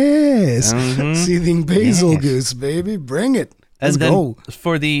 Seething Basil Goose, baby, bring it. Let's go.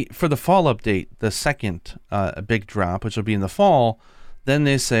 For the fall update, the second big drop, which will be in the fall, then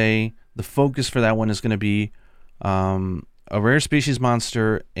they say the focus for that one is going to be a rare species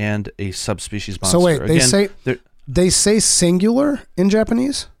monster and a subspecies monster. So wait, they say singular in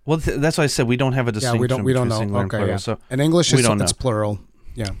Japanese? Well, that's why I said we don't have a distinction. We don't between singular know. and plural. Yeah. So in English, it's plural.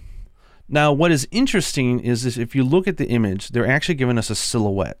 Yeah. Now, what is interesting is if you look at the image, they're actually giving us a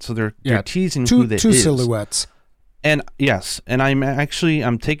silhouette. So they're teasing who they is. Two silhouettes. And yes, and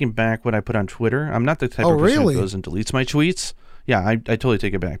I'm taking back what I put on Twitter. I'm not the type of person who goes and deletes my tweets. Yeah, I totally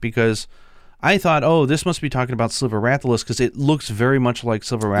take it back because I thought, this must be talking about Silver Rathalos because it looks very much like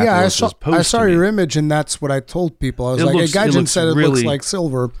Silver Rathalos' post. I saw your image, and that's what I told people. I was Gaijin said it looks like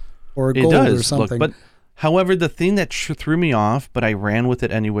silver or gold or something. But however, the thing that threw me off, but I ran with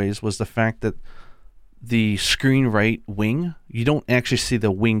it anyways, was the fact that the screen right wing, you don't actually see the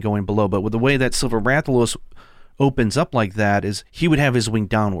wing going below, but with the way that Silver Rathalos opens up like that is he would have his wing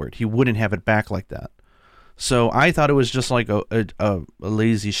downward. He wouldn't have it back like that. So I thought it was just like a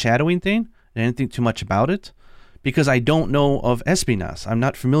lazy shadowing thing. I didn't think too much about it because I don't know of Espinas. I'm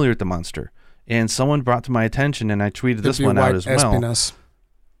not familiar with the monster. And someone brought to my attention, and I tweeted this one out as well. Espinas.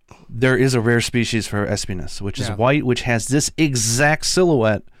 There is a rare species for Espinas, which is white, which has this exact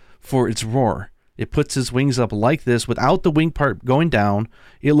silhouette for its roar. It puts its wings up like this without the wing part going down.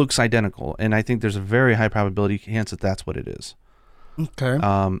 It looks identical, and I think there's a very high probability chance that that's what it is. Okay.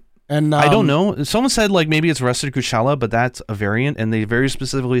 And I don't know. Someone said like maybe it's Rusted Kushala, but that's a variant, and they very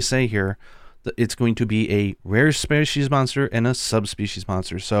specifically say here that it's going to be a rare species monster and a subspecies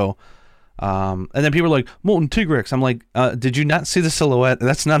monster. So, and then people are like Molten Tigrex. I'm like, did you not see the silhouette?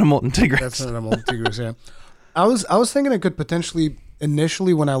 That's not a Molten Tigrex. That's not a Molten Tigrex. Yeah. I was thinking it could potentially.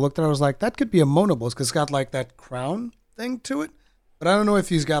 Initially, when I looked at it, I was like, that could be a Monobos because it's got like that crown thing to it. But I don't know if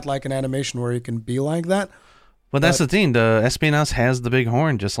he's got like an animation where he can be like that. But that's the thing. The Espinas has the big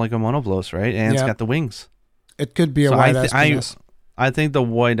horn, just like a Monoblos, right? And it's got the wings. It could be a white Espinas. I think the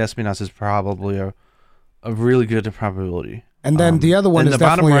white Espinas is probably a really good probability. And then the other one is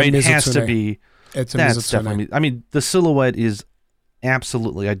definitely the bottom right a has to be. It's a that's Mizutsune. definitely. I mean, the silhouette is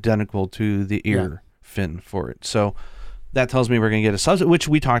absolutely identical to the ear fin for it. So that tells me we're going to get a subset, which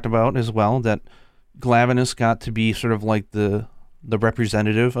we talked about as well, that Glavenus got to be sort of like the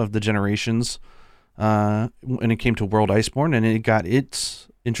representative of the generations when it came to World Iceborne, and it got its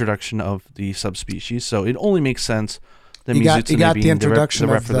introduction of the subspecies. So it only makes sense that Mizutsune being the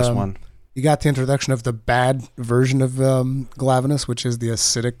rep for this one. You got the introduction of the bad version of Glavenus, which is the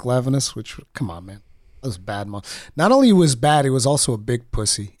acidic Glavenus, which, come on, man. That was bad. Not only was bad, he was also a big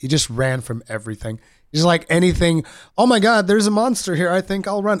pussy. He just ran from everything. He's like anything. Oh my God, there's a monster here. I think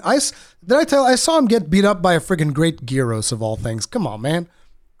I'll run. I saw him get beat up by a friggin' Great Gyros of all things. Come on, man.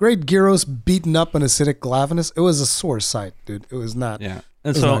 Great Gyros beaten up an acidic Glavenus. It was a sore sight, dude. It was not. Yeah.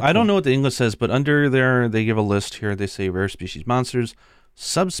 And so I don't know what the English says, but under there, they give a list here. They say rare species monsters,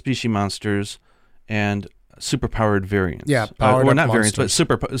 subspecies monsters, and superpowered variants. Yeah, powered or not monsters.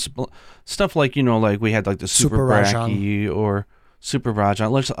 Variants, but stuff like, like we had like the Super Brachy or Super Rajan. It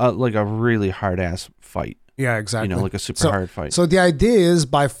looks like a really hard-ass fight. Yeah, exactly. Like a super hard fight. So the idea is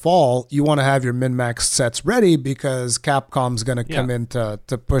by fall, you want to have your min-max sets ready because Capcom's going to come in to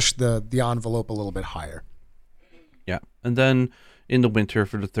push the envelope a little bit higher. Yeah. And then in the winter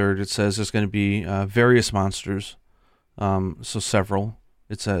for the third, it says there's going to be various monsters. So several,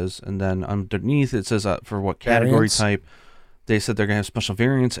 it says. And then underneath, it says for what category type. They said they're going to have special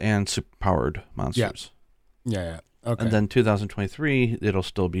variants and superpowered monsters. Yeah. Okay. And then 2023, it'll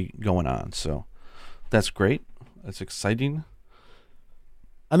still be going on. So that's great. That's exciting.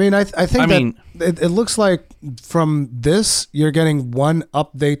 I mean, I think it looks like from this, you're getting one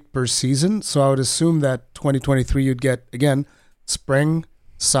update per season. So I would assume that 2023, you'd get, again, spring,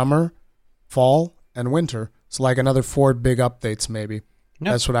 summer, fall, and winter. So like another 4 big updates, maybe. Yep.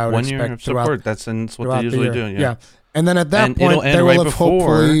 That's what I would expect. That's what they usually do. Yeah. And then at that point, they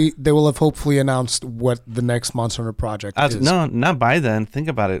will have hopefully announced what the next Monster Hunter project is. No, not by then. Think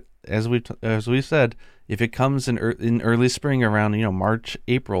about it. As we said, if it comes in early spring around March,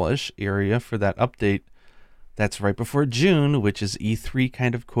 April-ish area for that update, that's right before June, which is E3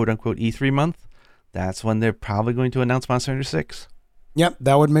 kind of quote unquote E3 month. That's when they're probably going to announce Monster Hunter 6. Yep,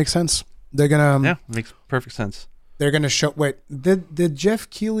 that would make sense. They're gonna makes perfect sense. They're gonna show. Wait, did Jeff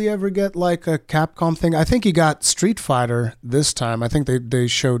Keighley ever get like a Capcom thing? I think he got Street Fighter this time. I think they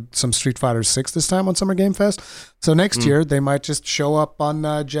showed some Street Fighter 6 this time on Summer Game Fest. So next year they might just show up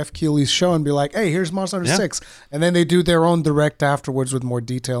on Jeff Keighley's show and be like, "Hey, here's Monster Hunter 6," and then they do their own direct afterwards with more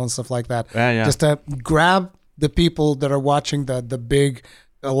detail and stuff like that. Just to grab the people that are watching the big.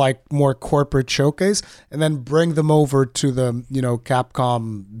 Like more corporate showcase, and then bring them over to the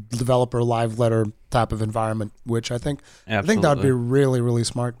Capcom developer live letter type of environment, which I think that would be really, really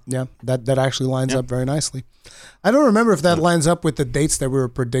smart. Yeah, that actually lines up very nicely. I don't remember if that lines up with the dates that we were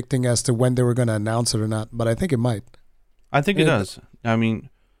predicting as to when they were going to announce it or not, but I think it might. I think it does. I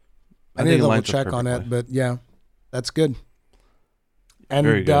mean, I need to double check on it, but yeah, that's good. And,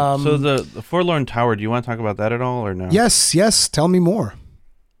 very good. So the Forlorn Tower, do you want to talk about that at all or no? Yes. Tell me more.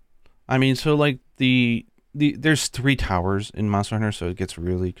 I mean, so like there's 3 towers in Monster Hunter, so it gets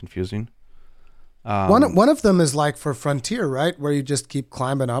really confusing. One of them is like for Frontier, right? Where you just keep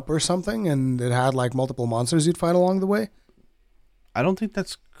climbing up or something, and it had like multiple monsters you'd fight along the way. I don't think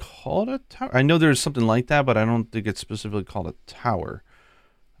that's called a tower. I know there's something like that, but I don't think it's specifically called a tower.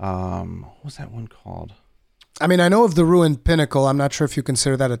 What was that one called? I mean, I know of the Ruined Pinnacle. I'm not sure if you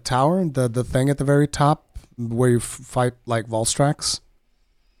consider that a tower, the thing at the very top where you fight like Volstrax.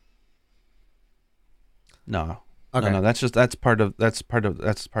 No. Okay. No, that's part of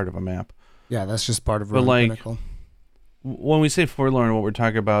a map. Yeah, that's just part of Ruined Pinnacle. When we say Forlorn, what we're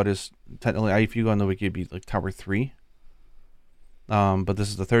talking about is technically, if you go on the wiki, it'd be like Tower 3. But this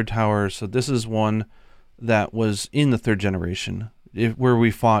is the 3rd tower, so this is one that was in the 3rd generation, where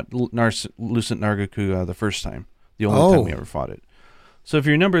we fought Lucent Nargacuga the first time, the only time we ever fought it. So if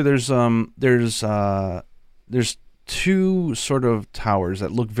you remember, there's 2 sort of towers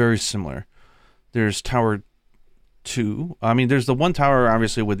that look very similar. There's Tower 2. I mean, there's the one tower,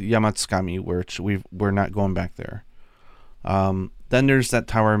 obviously, with Yamatsukami, which we're not going back there. Then there's that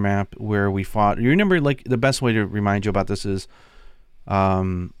tower map where we fought. You remember, like, the best way to remind you about this is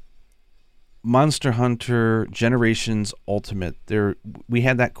Monster Hunter Generations Ultimate. We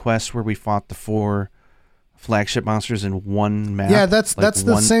had that quest where we fought the 4 flagship monsters in one map. Yeah, that's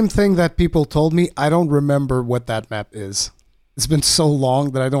the same thing that people told me. I don't remember what that map is. It's been so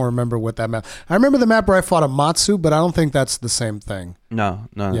long that I don't remember what that map. I remember the map where I fought a Matsu, but I don't think that's the same thing. No,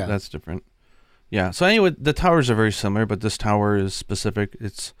 Yeah. that's different. Yeah. So anyway, the towers are very similar, but this tower is specific.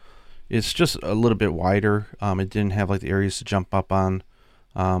 It's just a little bit wider. It didn't have like the areas to jump up on.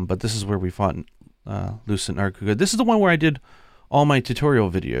 But this is where we fought Lucent Nargacuga. This is the one where I did all my tutorial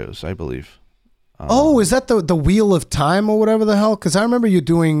videos, I believe. Is that the Wheel of Time or whatever the hell? Because I remember you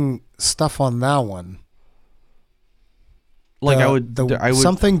doing stuff on that one. Like I would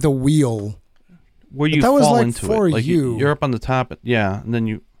something the wheel where you that was fall like into for it. Like you. You're up on the top, yeah, and then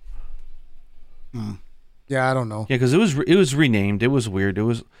you. Yeah, I don't know. Yeah, because it was renamed. It was weird.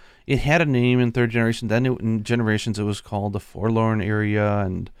 It had a name in third generation. Then in generations it was called the Forlorn Area,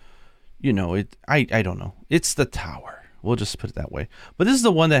 and I don't know. It's the tower. We'll just put it that way. But this is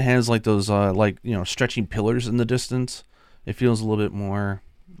the one that has like those stretching pillars in the distance. It feels a little bit more,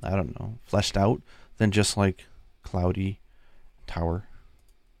 I don't know, fleshed out than just like cloudy tower.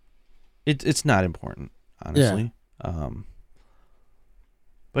 It's not important, honestly. Yeah.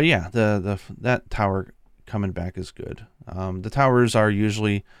 But yeah, that tower coming back is good. The towers are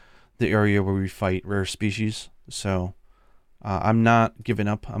usually the area where we fight rare species, so I'm not giving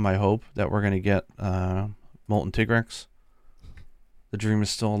up on my hope that we're gonna get Molten Tigrex. The dream is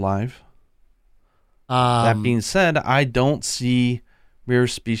still alive. That being said, I don't see rare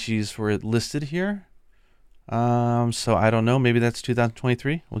species for it listed here. So I don't know. Maybe that's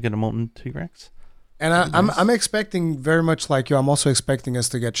 2023. We'll get a Molten Tigrex. And I'm expecting very much like you. I'm also expecting us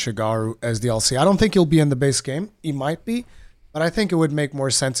to get Shigaru as DLC. I don't think he'll be in the base game. He might be, but I think it would make more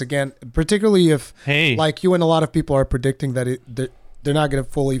sense again, particularly if like you and a lot of people are predicting that they're not going to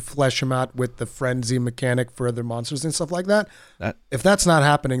fully flesh him out with the frenzy mechanic for other monsters and stuff like that. If that's not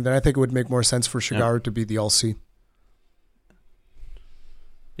happening, then I think it would make more sense for Shigaru to be the DLC.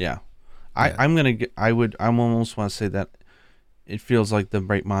 Yeah. I almost want to say that it feels like the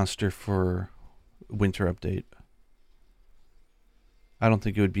right monster for winter update. I don't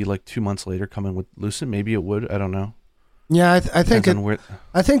think it would be like 2 months later coming with Lucent. Maybe it would. I don't know. Yeah, I think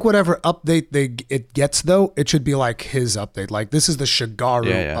whatever update it gets though, it should be like his update. Like this is the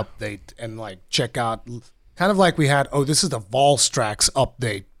Shigaru update, and like check out kind of like we had. Oh, this is the Volstrax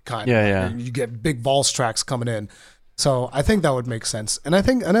update kind of. Yeah. You get big Volstrax coming in. So I think that would make sense, and I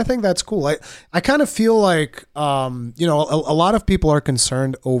think that's cool. I kind of feel like a lot of people are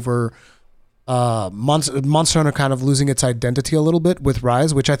concerned over Monster Hunter kind of losing its identity a little bit with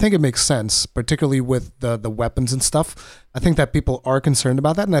Rise, which I think it makes sense, particularly with the weapons and stuff. I think that people are concerned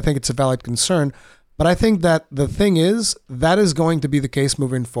about that, and I think it's a valid concern. But I think that the thing is that is going to be the case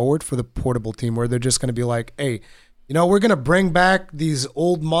moving forward for the portable team, where they're just going to be like, hey, we're going to bring back these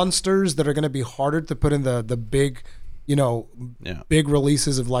old monsters that are going to be harder to put in the big. Big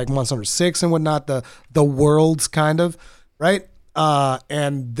releases of like Monster Hunter 6 and whatnot, the worlds kind of, right?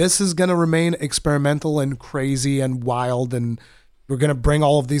 And this is going to remain experimental and crazy and wild, and we're going to bring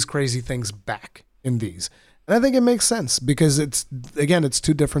all of these crazy things back in these. And I think it makes sense because it's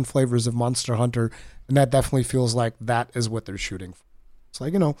two different flavors of Monster Hunter, and that definitely feels like that is what they're shooting for. It's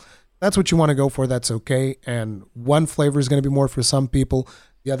like, that's what you want to go for, that's okay. And one flavor is going to be more for some people.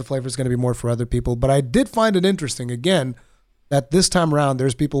 The other flavor is going to be more for other people. But I did find it interesting, again, that this time around,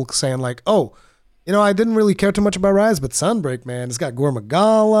 there's people saying like, oh, I didn't really care too much about Rise, but Sunbreak, man, it's got Gore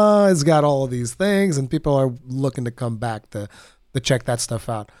Magala, it's got all of these things, and people are looking to come back to check that stuff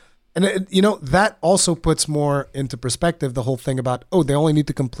out. And, that also puts more into perspective the whole thing about, oh, they only need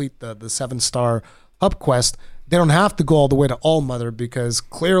to complete the 7-star hub quest. They don't have to go all the way to Allmother because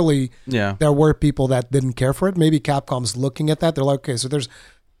clearly there were people that didn't care for it. Maybe Capcom's looking at that. They're like, okay, so there's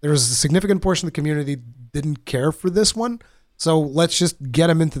a significant portion of the community didn't care for this one. So let's just get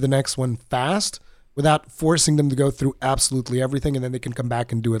them into the next one fast without forcing them to go through absolutely everything, and then they can come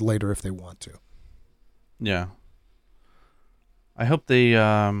back and do it later if they want to. Yeah. I hope they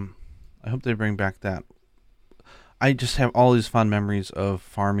bring back that. I just have all these fond memories of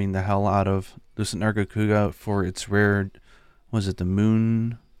farming the hell out of Lucent Nargacuga for its rare, was it the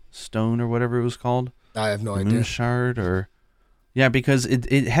Moon Stone or whatever it was called? I have no idea. Moon Shard because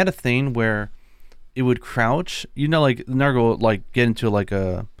it had a thing where it would crouch. Like Nargo would like get into like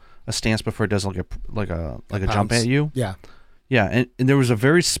a stance before it does like a jump at you. Yeah. Yeah, and there was a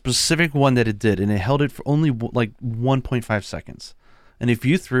very specific one that it did, and it held it for only like 1.5 seconds. And if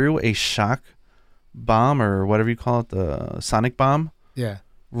you threw a shock bomb or whatever you call it, the sonic bomb,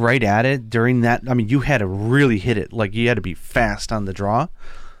 right at it during that, you had to really hit it. Like you had to be fast on the draw.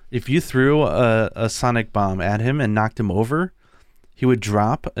 If you threw a sonic bomb at him and knocked him over, he would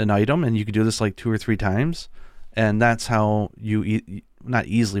drop an item, and you could do this like 2 or 3 times, and that's how you not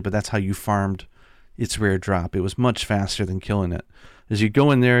easily, but that's how you farmed its rare drop. It was much faster than killing it. As you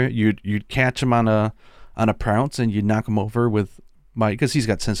go in there, you'd catch him on a pounce, and you'd knock him over with because he's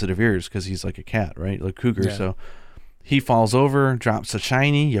got sensitive ears because he's like a cat, right? Like cougar. Yeah. So he falls over, drops a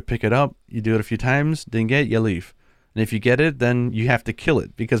shiny, you pick it up, you do it a few times, didn't get it, you leave. And if you get it, then you have to kill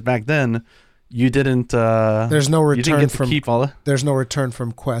it because back then you didn't. There's no return you didn't get from to keep all the, There's no return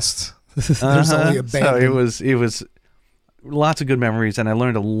from quests. There's only abandoned. So it was lots of good memories, and I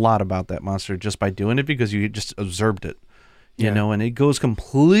learned a lot about that monster just by doing it because you just observed it, you know, and it goes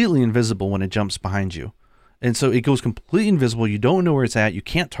completely invisible when it jumps behind you. And so it goes completely invisible. You don't know where it's at. You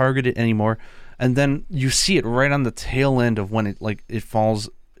can't target it anymore. And then you see it right on the tail end of when it falls.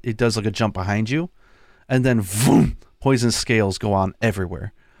 It does like a jump behind you. And then boom, poison scales go on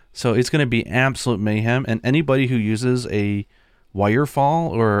everywhere. So it's going to be absolute mayhem. And anybody who uses a wire fall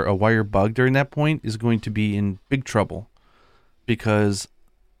or a wire bug during that point is going to be in big trouble. Because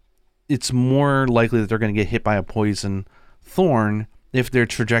it's more likely that they're going to get hit by a poison thorn if they're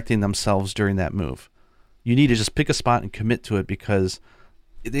trajecting themselves during that move. You need to just pick a spot and commit to it because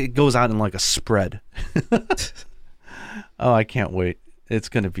it goes out in like a spread. Oh, I can't wait. It's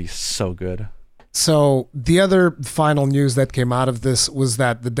going to be so good. So the other final news that came out of this was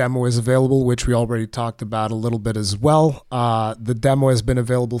that the demo is available, which we already talked about a little bit as well. The demo has been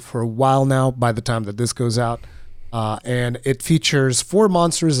available for a while now by the time that this goes out. And it features 4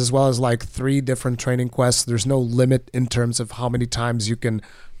 monsters as well as like 3 different training quests. There's no limit in terms of how many times you can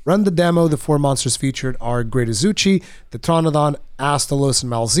run the demo. The 4 monsters featured are Great Azuchi, the Pteranodon, Astalos,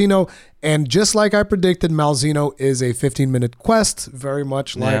 and Malzeno. And just like I predicted, Malzeno is a 15-minute quest, very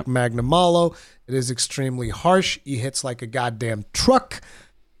much like Magna Malo. It is extremely harsh. He hits like a goddamn truck.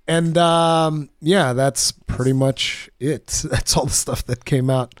 And that's pretty much it. That's all the stuff that came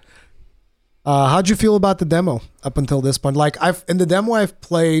out. How'd you feel about the demo up until this point? Like in the demo, I've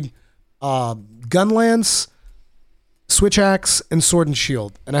played Gunlance, Switch Axe, and Sword and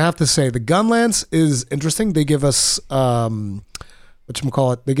Shield. And I have to say, the Gunlance is interesting. They give us, they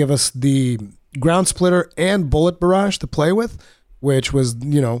give us the Ground Splitter and Bullet Barrage to play with, which was,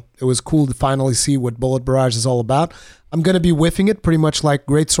 it was cool to finally see what Bullet Barrage is all about. I'm going to be whiffing it pretty much like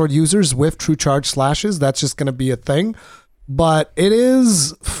Greatsword users whiff True Charge Slashes. That's just going to be a thing. But it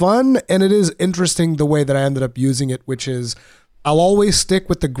is fun, and it is interesting the way that I ended up using it, which is I'll always stick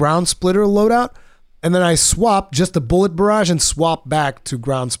with the Ground Splitter loadout, and then I swap just the Bullet Barrage and swap back to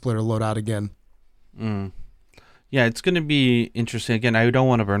Ground Splitter loadout again. Yeah, it's going to be interesting. Again, I don't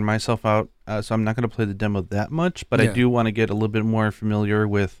want to burn myself out, so I'm not going to play the demo that much, but I do want to get a little bit more familiar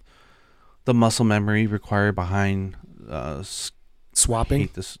with the muscle memory required behind swapping. I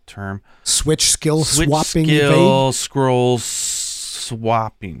hate this term. Switch skill swapping. Skill scroll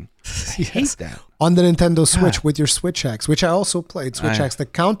swapping. I hate that. On the Nintendo Switch with your Switch Axe, which I also played. Switch Axe, the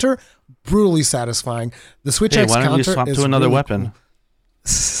counter, brutally satisfying. The Switch Axe counter is why don't you swap to another really weapon? Cool.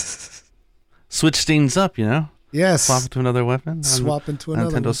 Switch things up, Yes. Swap into another weapon. Swap into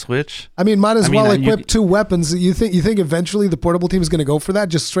another Nintendo Switch. I mean, might as well equip 2 weapons. You think eventually the portable team is going to go for that?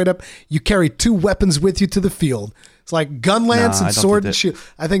 Just straight up, you carry 2 weapons with you to the field. It's like Gunlance and Sword and Shield.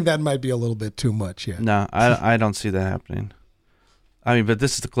 I think that might be a little bit too much. Yeah. No, I don't see that happening. I mean, but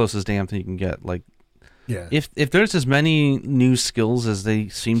this is the closest damn thing you can get. Like, if there's as many new skills as they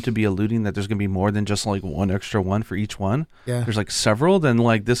seem to be alluding that there's going to be more than just like one extra one for each one. Yeah. There's like several. Then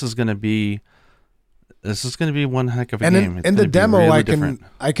like this is going to be one heck of a game. In the demo, really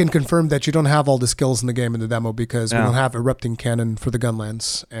I can confirm that you don't have all the skills in the game in the demo because we don't have Erupting Cannon for the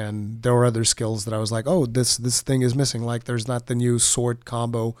Gunlance, and there were other skills that I was like, oh, this thing is missing. Like there's not the new sword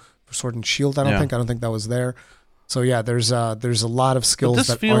combo for Sword and Shield. I don't think that was there. So yeah, there's a lot of skills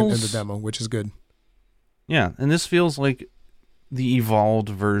that aren't in the demo, which is good. Yeah, and this feels like the evolved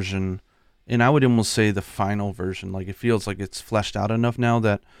version, and I would almost say the final version. Like it feels like it's fleshed out enough now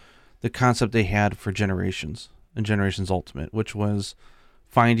that the concept they had for Generations and Generations Ultimate, which was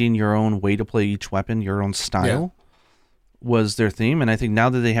finding your own way to play each weapon, your own style, was their theme. And I think now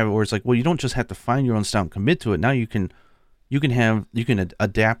that they have it where it's like, well, you don't just have to find your own style and commit to it. Now you can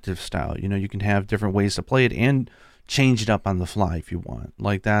adaptive style. You can have different ways to play it and change it up on the fly if you want.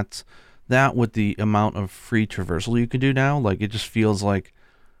 Like that with the amount of free traversal you can do now, like it just feels like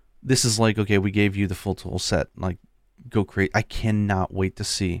this is like, okay, we gave you the full tool set. Like go create. I cannot wait to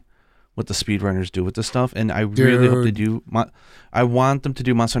see what the speedrunners do with this stuff, and I really hope they do. I want them to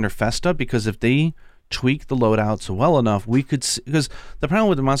do Monster Hunter Festa, because if they tweak the loadouts well enough, we could see, because the problem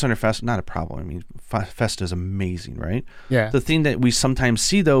with the Monster Hunter Festa, not a problem, I mean, Festa is amazing, right? Yeah. The thing that we sometimes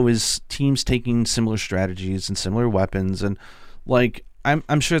see, though, is teams taking similar strategies and similar weapons, and, like,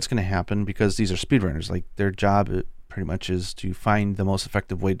 I'm sure it's going to happen, because these are speedrunners. Like, their job pretty much is to find the most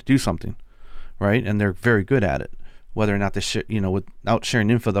effective way to do something, right? And they're very good at it. Whether or not they without sharing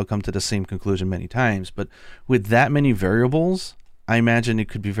info, they'll come to the same conclusion many times. But with that many variables, I imagine it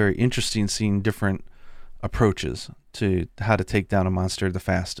could be very interesting seeing different approaches to how to take down a monster the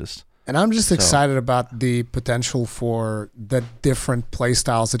fastest. And I'm just excited about the potential for the different play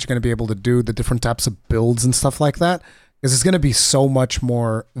styles that you're going to be able to do, the different types of builds and stuff like that, because it's going to be so much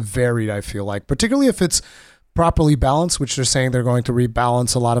more varied, I feel like, particularly if it's properly balanced, which they're saying they're going to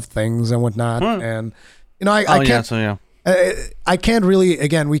rebalance a lot of things and whatnot. And, I can't really,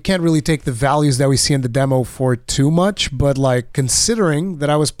 again, we can't really take the values that we see in the demo for too much, but like considering that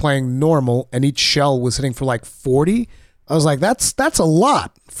I was playing normal and each shell was hitting for like 40, I was like, that's a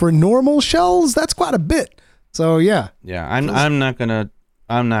lot for normal shells. That's quite a bit. So yeah. Yeah, I'm not gonna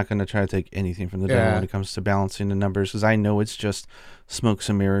try to take anything from the demo when it comes to balancing the numbers, because I know it's just smokes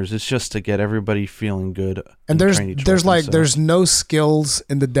and mirrors. It's just to get everybody feeling good. And there's no skills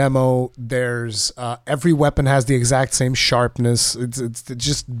in the demo. There's every weapon has the exact same sharpness. It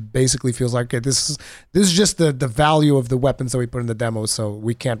just basically feels like, okay, this is just the value of the weapons that we put in the demo. So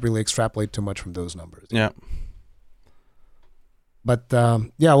we can't really extrapolate too much from those numbers. Yeah. But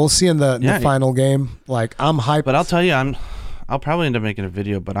we'll see in the final game. Like, I'm hyped. But I'll tell you, I'll probably end up making a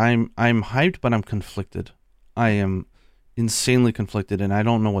video. But I'm hyped, but I'm conflicted. I am insanely conflicted, and I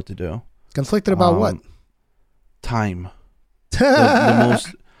don't know what to do. Conflicted about what? Time.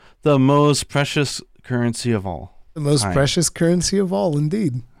 the most precious currency of all. The most precious currency of all,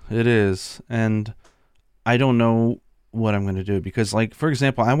 indeed. It is, and I don't know what I'm going to do because, like, for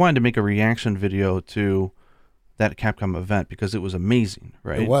example, I wanted to make a reaction video to that Capcom event because it was amazing,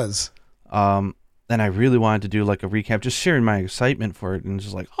 right? It was. And I really wanted to do like a recap, just sharing my excitement for it, and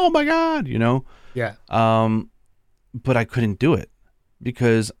just like, oh my god, Yeah. But I couldn't do it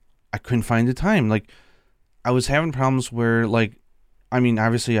because I couldn't find the time. Like, I was having problems where, like, I mean,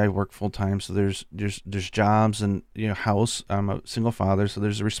 obviously I work full time, so there's jobs and house. I'm a single father, so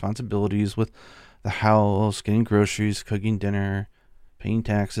there's responsibilities with the house, getting groceries, cooking dinner, paying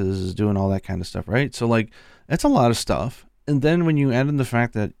taxes, doing all that kind of stuff, right? So like, that's a lot of stuff. And then when you add in the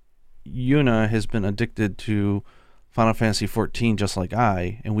fact that Yuna has been addicted to Final Fantasy XIV just like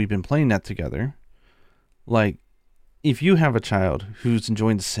I, and we've been playing that together, like, if you have a child who's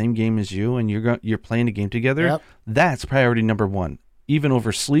enjoying the same game as you and you're playing a game together, that's priority number one. Even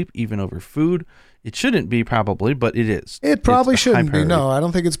over sleep, even over food. It shouldn't be probably, but it is. It probably shouldn't be. No, I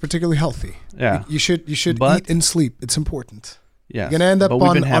don't think it's particularly healthy. Yeah. You should eat and sleep. It's important. Yeah. You're going to end up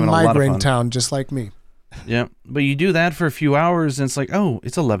on migraine town just like me. Yeah. But you do that for a few hours and it's like, oh,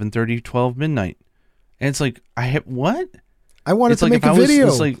 it's 11:30, 12 midnight. And it's like, what? I wanted to make a video.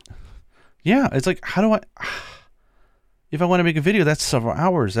 It's like, yeah, it's like, how do I... If I want to make a video, that's several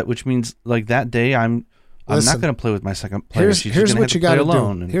hours. Which means, like, that day, I'm not going to play with my second player. Here's what you got to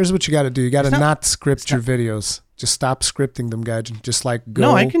do. Here's what you got to do. You got to not script your videos. Just stop scripting them, guys. Just like go.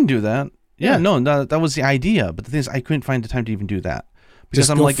 No, I can do that. Yeah, no, that was the idea. But the thing is, I couldn't find the time to even do that because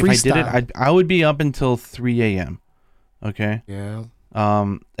I'm like, freestyle. If I did it, I would be up until 3 a.m. Okay. Yeah.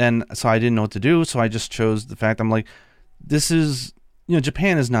 And so I didn't know what to do. So I just chose the fact I'm like, this is.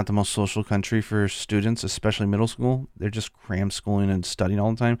 Japan is not the most social country for students, especially middle school. They're just cram schooling and studying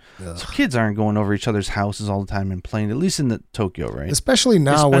all the time. Ugh. So kids aren't going over each other's houses all the time and playing, at least in Tokyo, right? Especially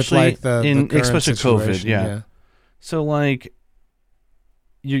now with like the especially situation, COVID, yeah. So like,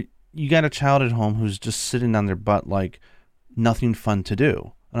 you got a child at home who's just sitting on their butt like nothing fun to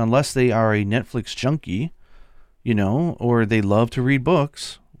do, and unless they are a Netflix junkie, or they love to read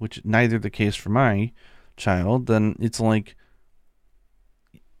books, which neither the case for my child, then it's like,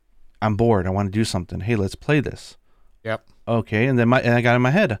 I'm bored. I want to do something. Hey, let's play this. Yep. Okay, and then I got in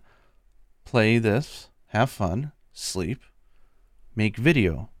my head, play this, have fun, sleep, make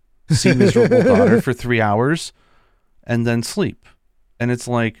video, see miserable daughter for 3 hours, and then sleep. And it's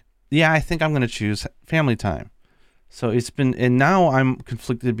like, yeah, I think I'm going to choose family time. So and now I'm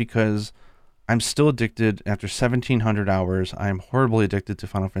conflicted because I'm still addicted after 1,700 hours. I'm horribly addicted to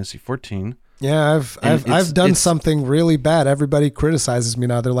Final Fantasy XIV. Yeah, I've done something really bad. Everybody criticizes me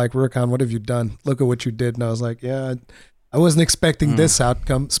now. They're like, Rurkan, what have you done? Look at what you did. And I was like, yeah, I wasn't expecting this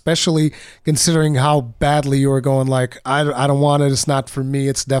outcome, especially considering how badly you were going. Like, I don't want it. It's not for me.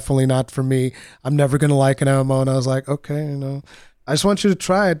 It's definitely not for me. I'm never going to like an MMO. And I was like, okay, I just want you to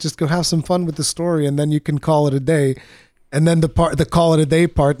try it. Just go have some fun with the story, and then you can call it a day. And then the call it a day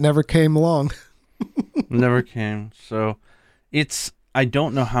part never came along. Never came. So I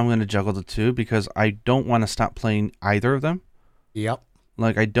don't know how I'm going to juggle the two because I don't want to stop playing either of them. Yep.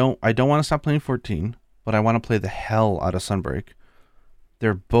 Like, I don't want to stop playing 14, but I want to play the hell out of Sunbreak.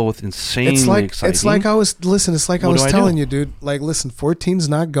 They're both insanely exciting. It's like I was telling you, dude. Like, listen, 14's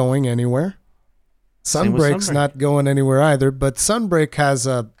not going anywhere. Sunbreak's not going anywhere either, but Sunbreak has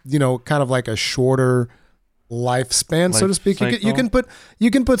a, kind of like a shorter lifespan, so to speak. You can put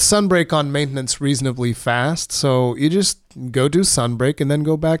Sunbreak on maintenance reasonably fast. So you just go do Sunbreak and then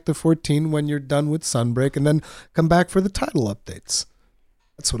go back to 14 when you're done with Sunbreak and then come back for the title updates.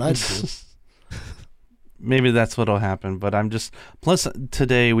 That's what I do. Maybe that's what'll happen, but plus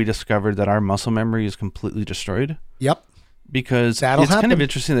today we discovered that our muscle memory is completely destroyed. Yep. Because it's kind of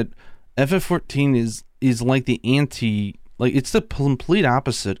interesting that FF14 is like the it's the complete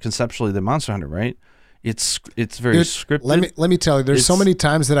opposite conceptually than Monster Hunter, right? It's very scripted. Let me tell you, there's so many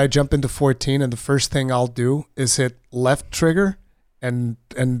times that I jump into 14 and the first thing I'll do is hit left trigger and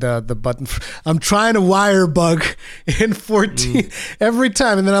the button. I'm trying to wire bug in 14 every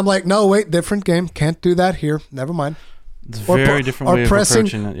time, and then I'm like, no, wait, different game. Can't do that here. Never mind. It's a very different way of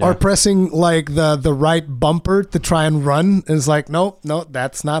approaching it. Yeah. Or pressing like the right bumper to try and run is like, no,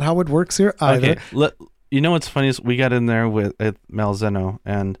 that's not how it works here either. Okay, you know what's funny is we got in there with Malzeno,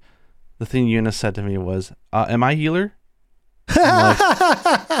 and the thing Eunice said to me was, am I healer?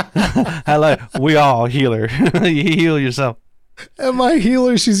 We all healer. You heal yourself. Am I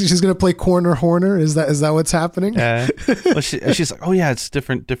healer? She's gonna play corner horner. Is that what's happening? Yeah. Well, she's like, oh yeah, it's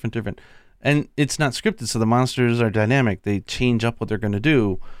different. And it's not scripted, so the monsters are dynamic. They change up what they're going to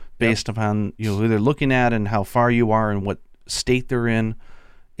do based upon who they're looking at and how far you are and what state they're in.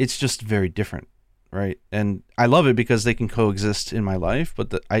 It's just very different, right? And I love it because they can coexist in my life.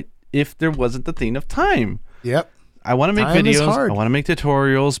 But if there wasn't the thing of time, I want to make videos. I want to make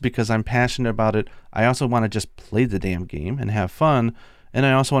tutorials because I'm passionate about it. I also want to just play the damn game and have fun, and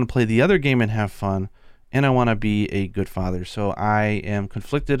I also want to play the other game and have fun. And I want to be a good father. So I am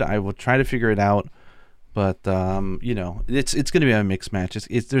conflicted. I will try to figure it out. But, it's going to be a mixed match.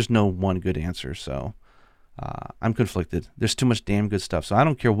 There's no one good answer. So I'm conflicted. There's too much damn good stuff. So I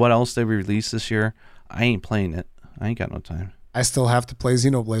don't care what else they release this year. I ain't playing it. I ain't got no time. I still have to play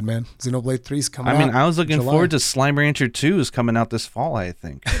Xenoblade, man. Xenoblade 3's coming out. I was looking forward to Slime Rancher 2 is coming out this fall, I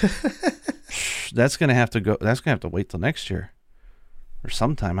think. That's going to have to go. That's going to have to wait till next year. Or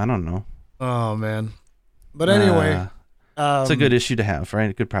sometime. I don't know. Oh, man. But anyway, it's a good issue to have, right?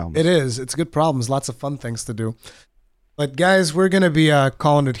 A good problem. It is. It's good problems. Lots of fun things to do. But guys, we're going to be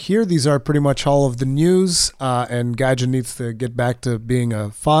calling it here. These are pretty much all of the news. And Gaijin needs to get back to being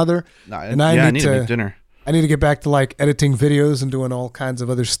a father. I need to make dinner. I need to get back to editing videos and doing all kinds of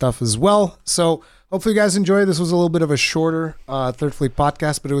other stuff as well. So hopefully you guys enjoy. This was a little bit of a shorter Third Fleet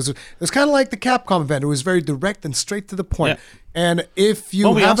podcast, but it was kind of like the Capcom event. It was very direct and straight to the point. Yeah. And if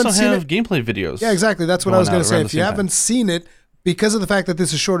you haven't seen it, gameplay videos. Yeah, exactly. That's what I was going to say. If you haven't seen it, because of the fact that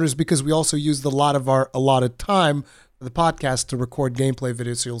this is shorter, is because we also used a lot of our allotted time for the podcast to record gameplay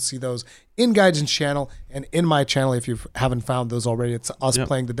videos. So you'll see those in Gaijin's channel and in my channel if you haven't found those already. It's us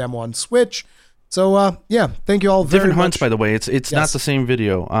playing the demo on Switch. So thank you all very much. Different hunts, by the way. It's not the same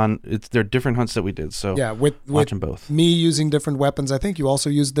video they're different hunts that we did. So watch them both. Me using different weapons. I think you also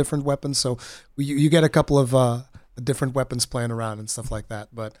use different weapons. So you get a couple of different weapons playing around and stuff like that.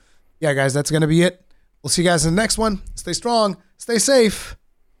 But yeah, guys, that's gonna be it. We'll see you guys in the next one. Stay strong, stay safe.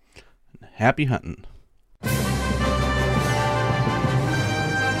 Happy hunting.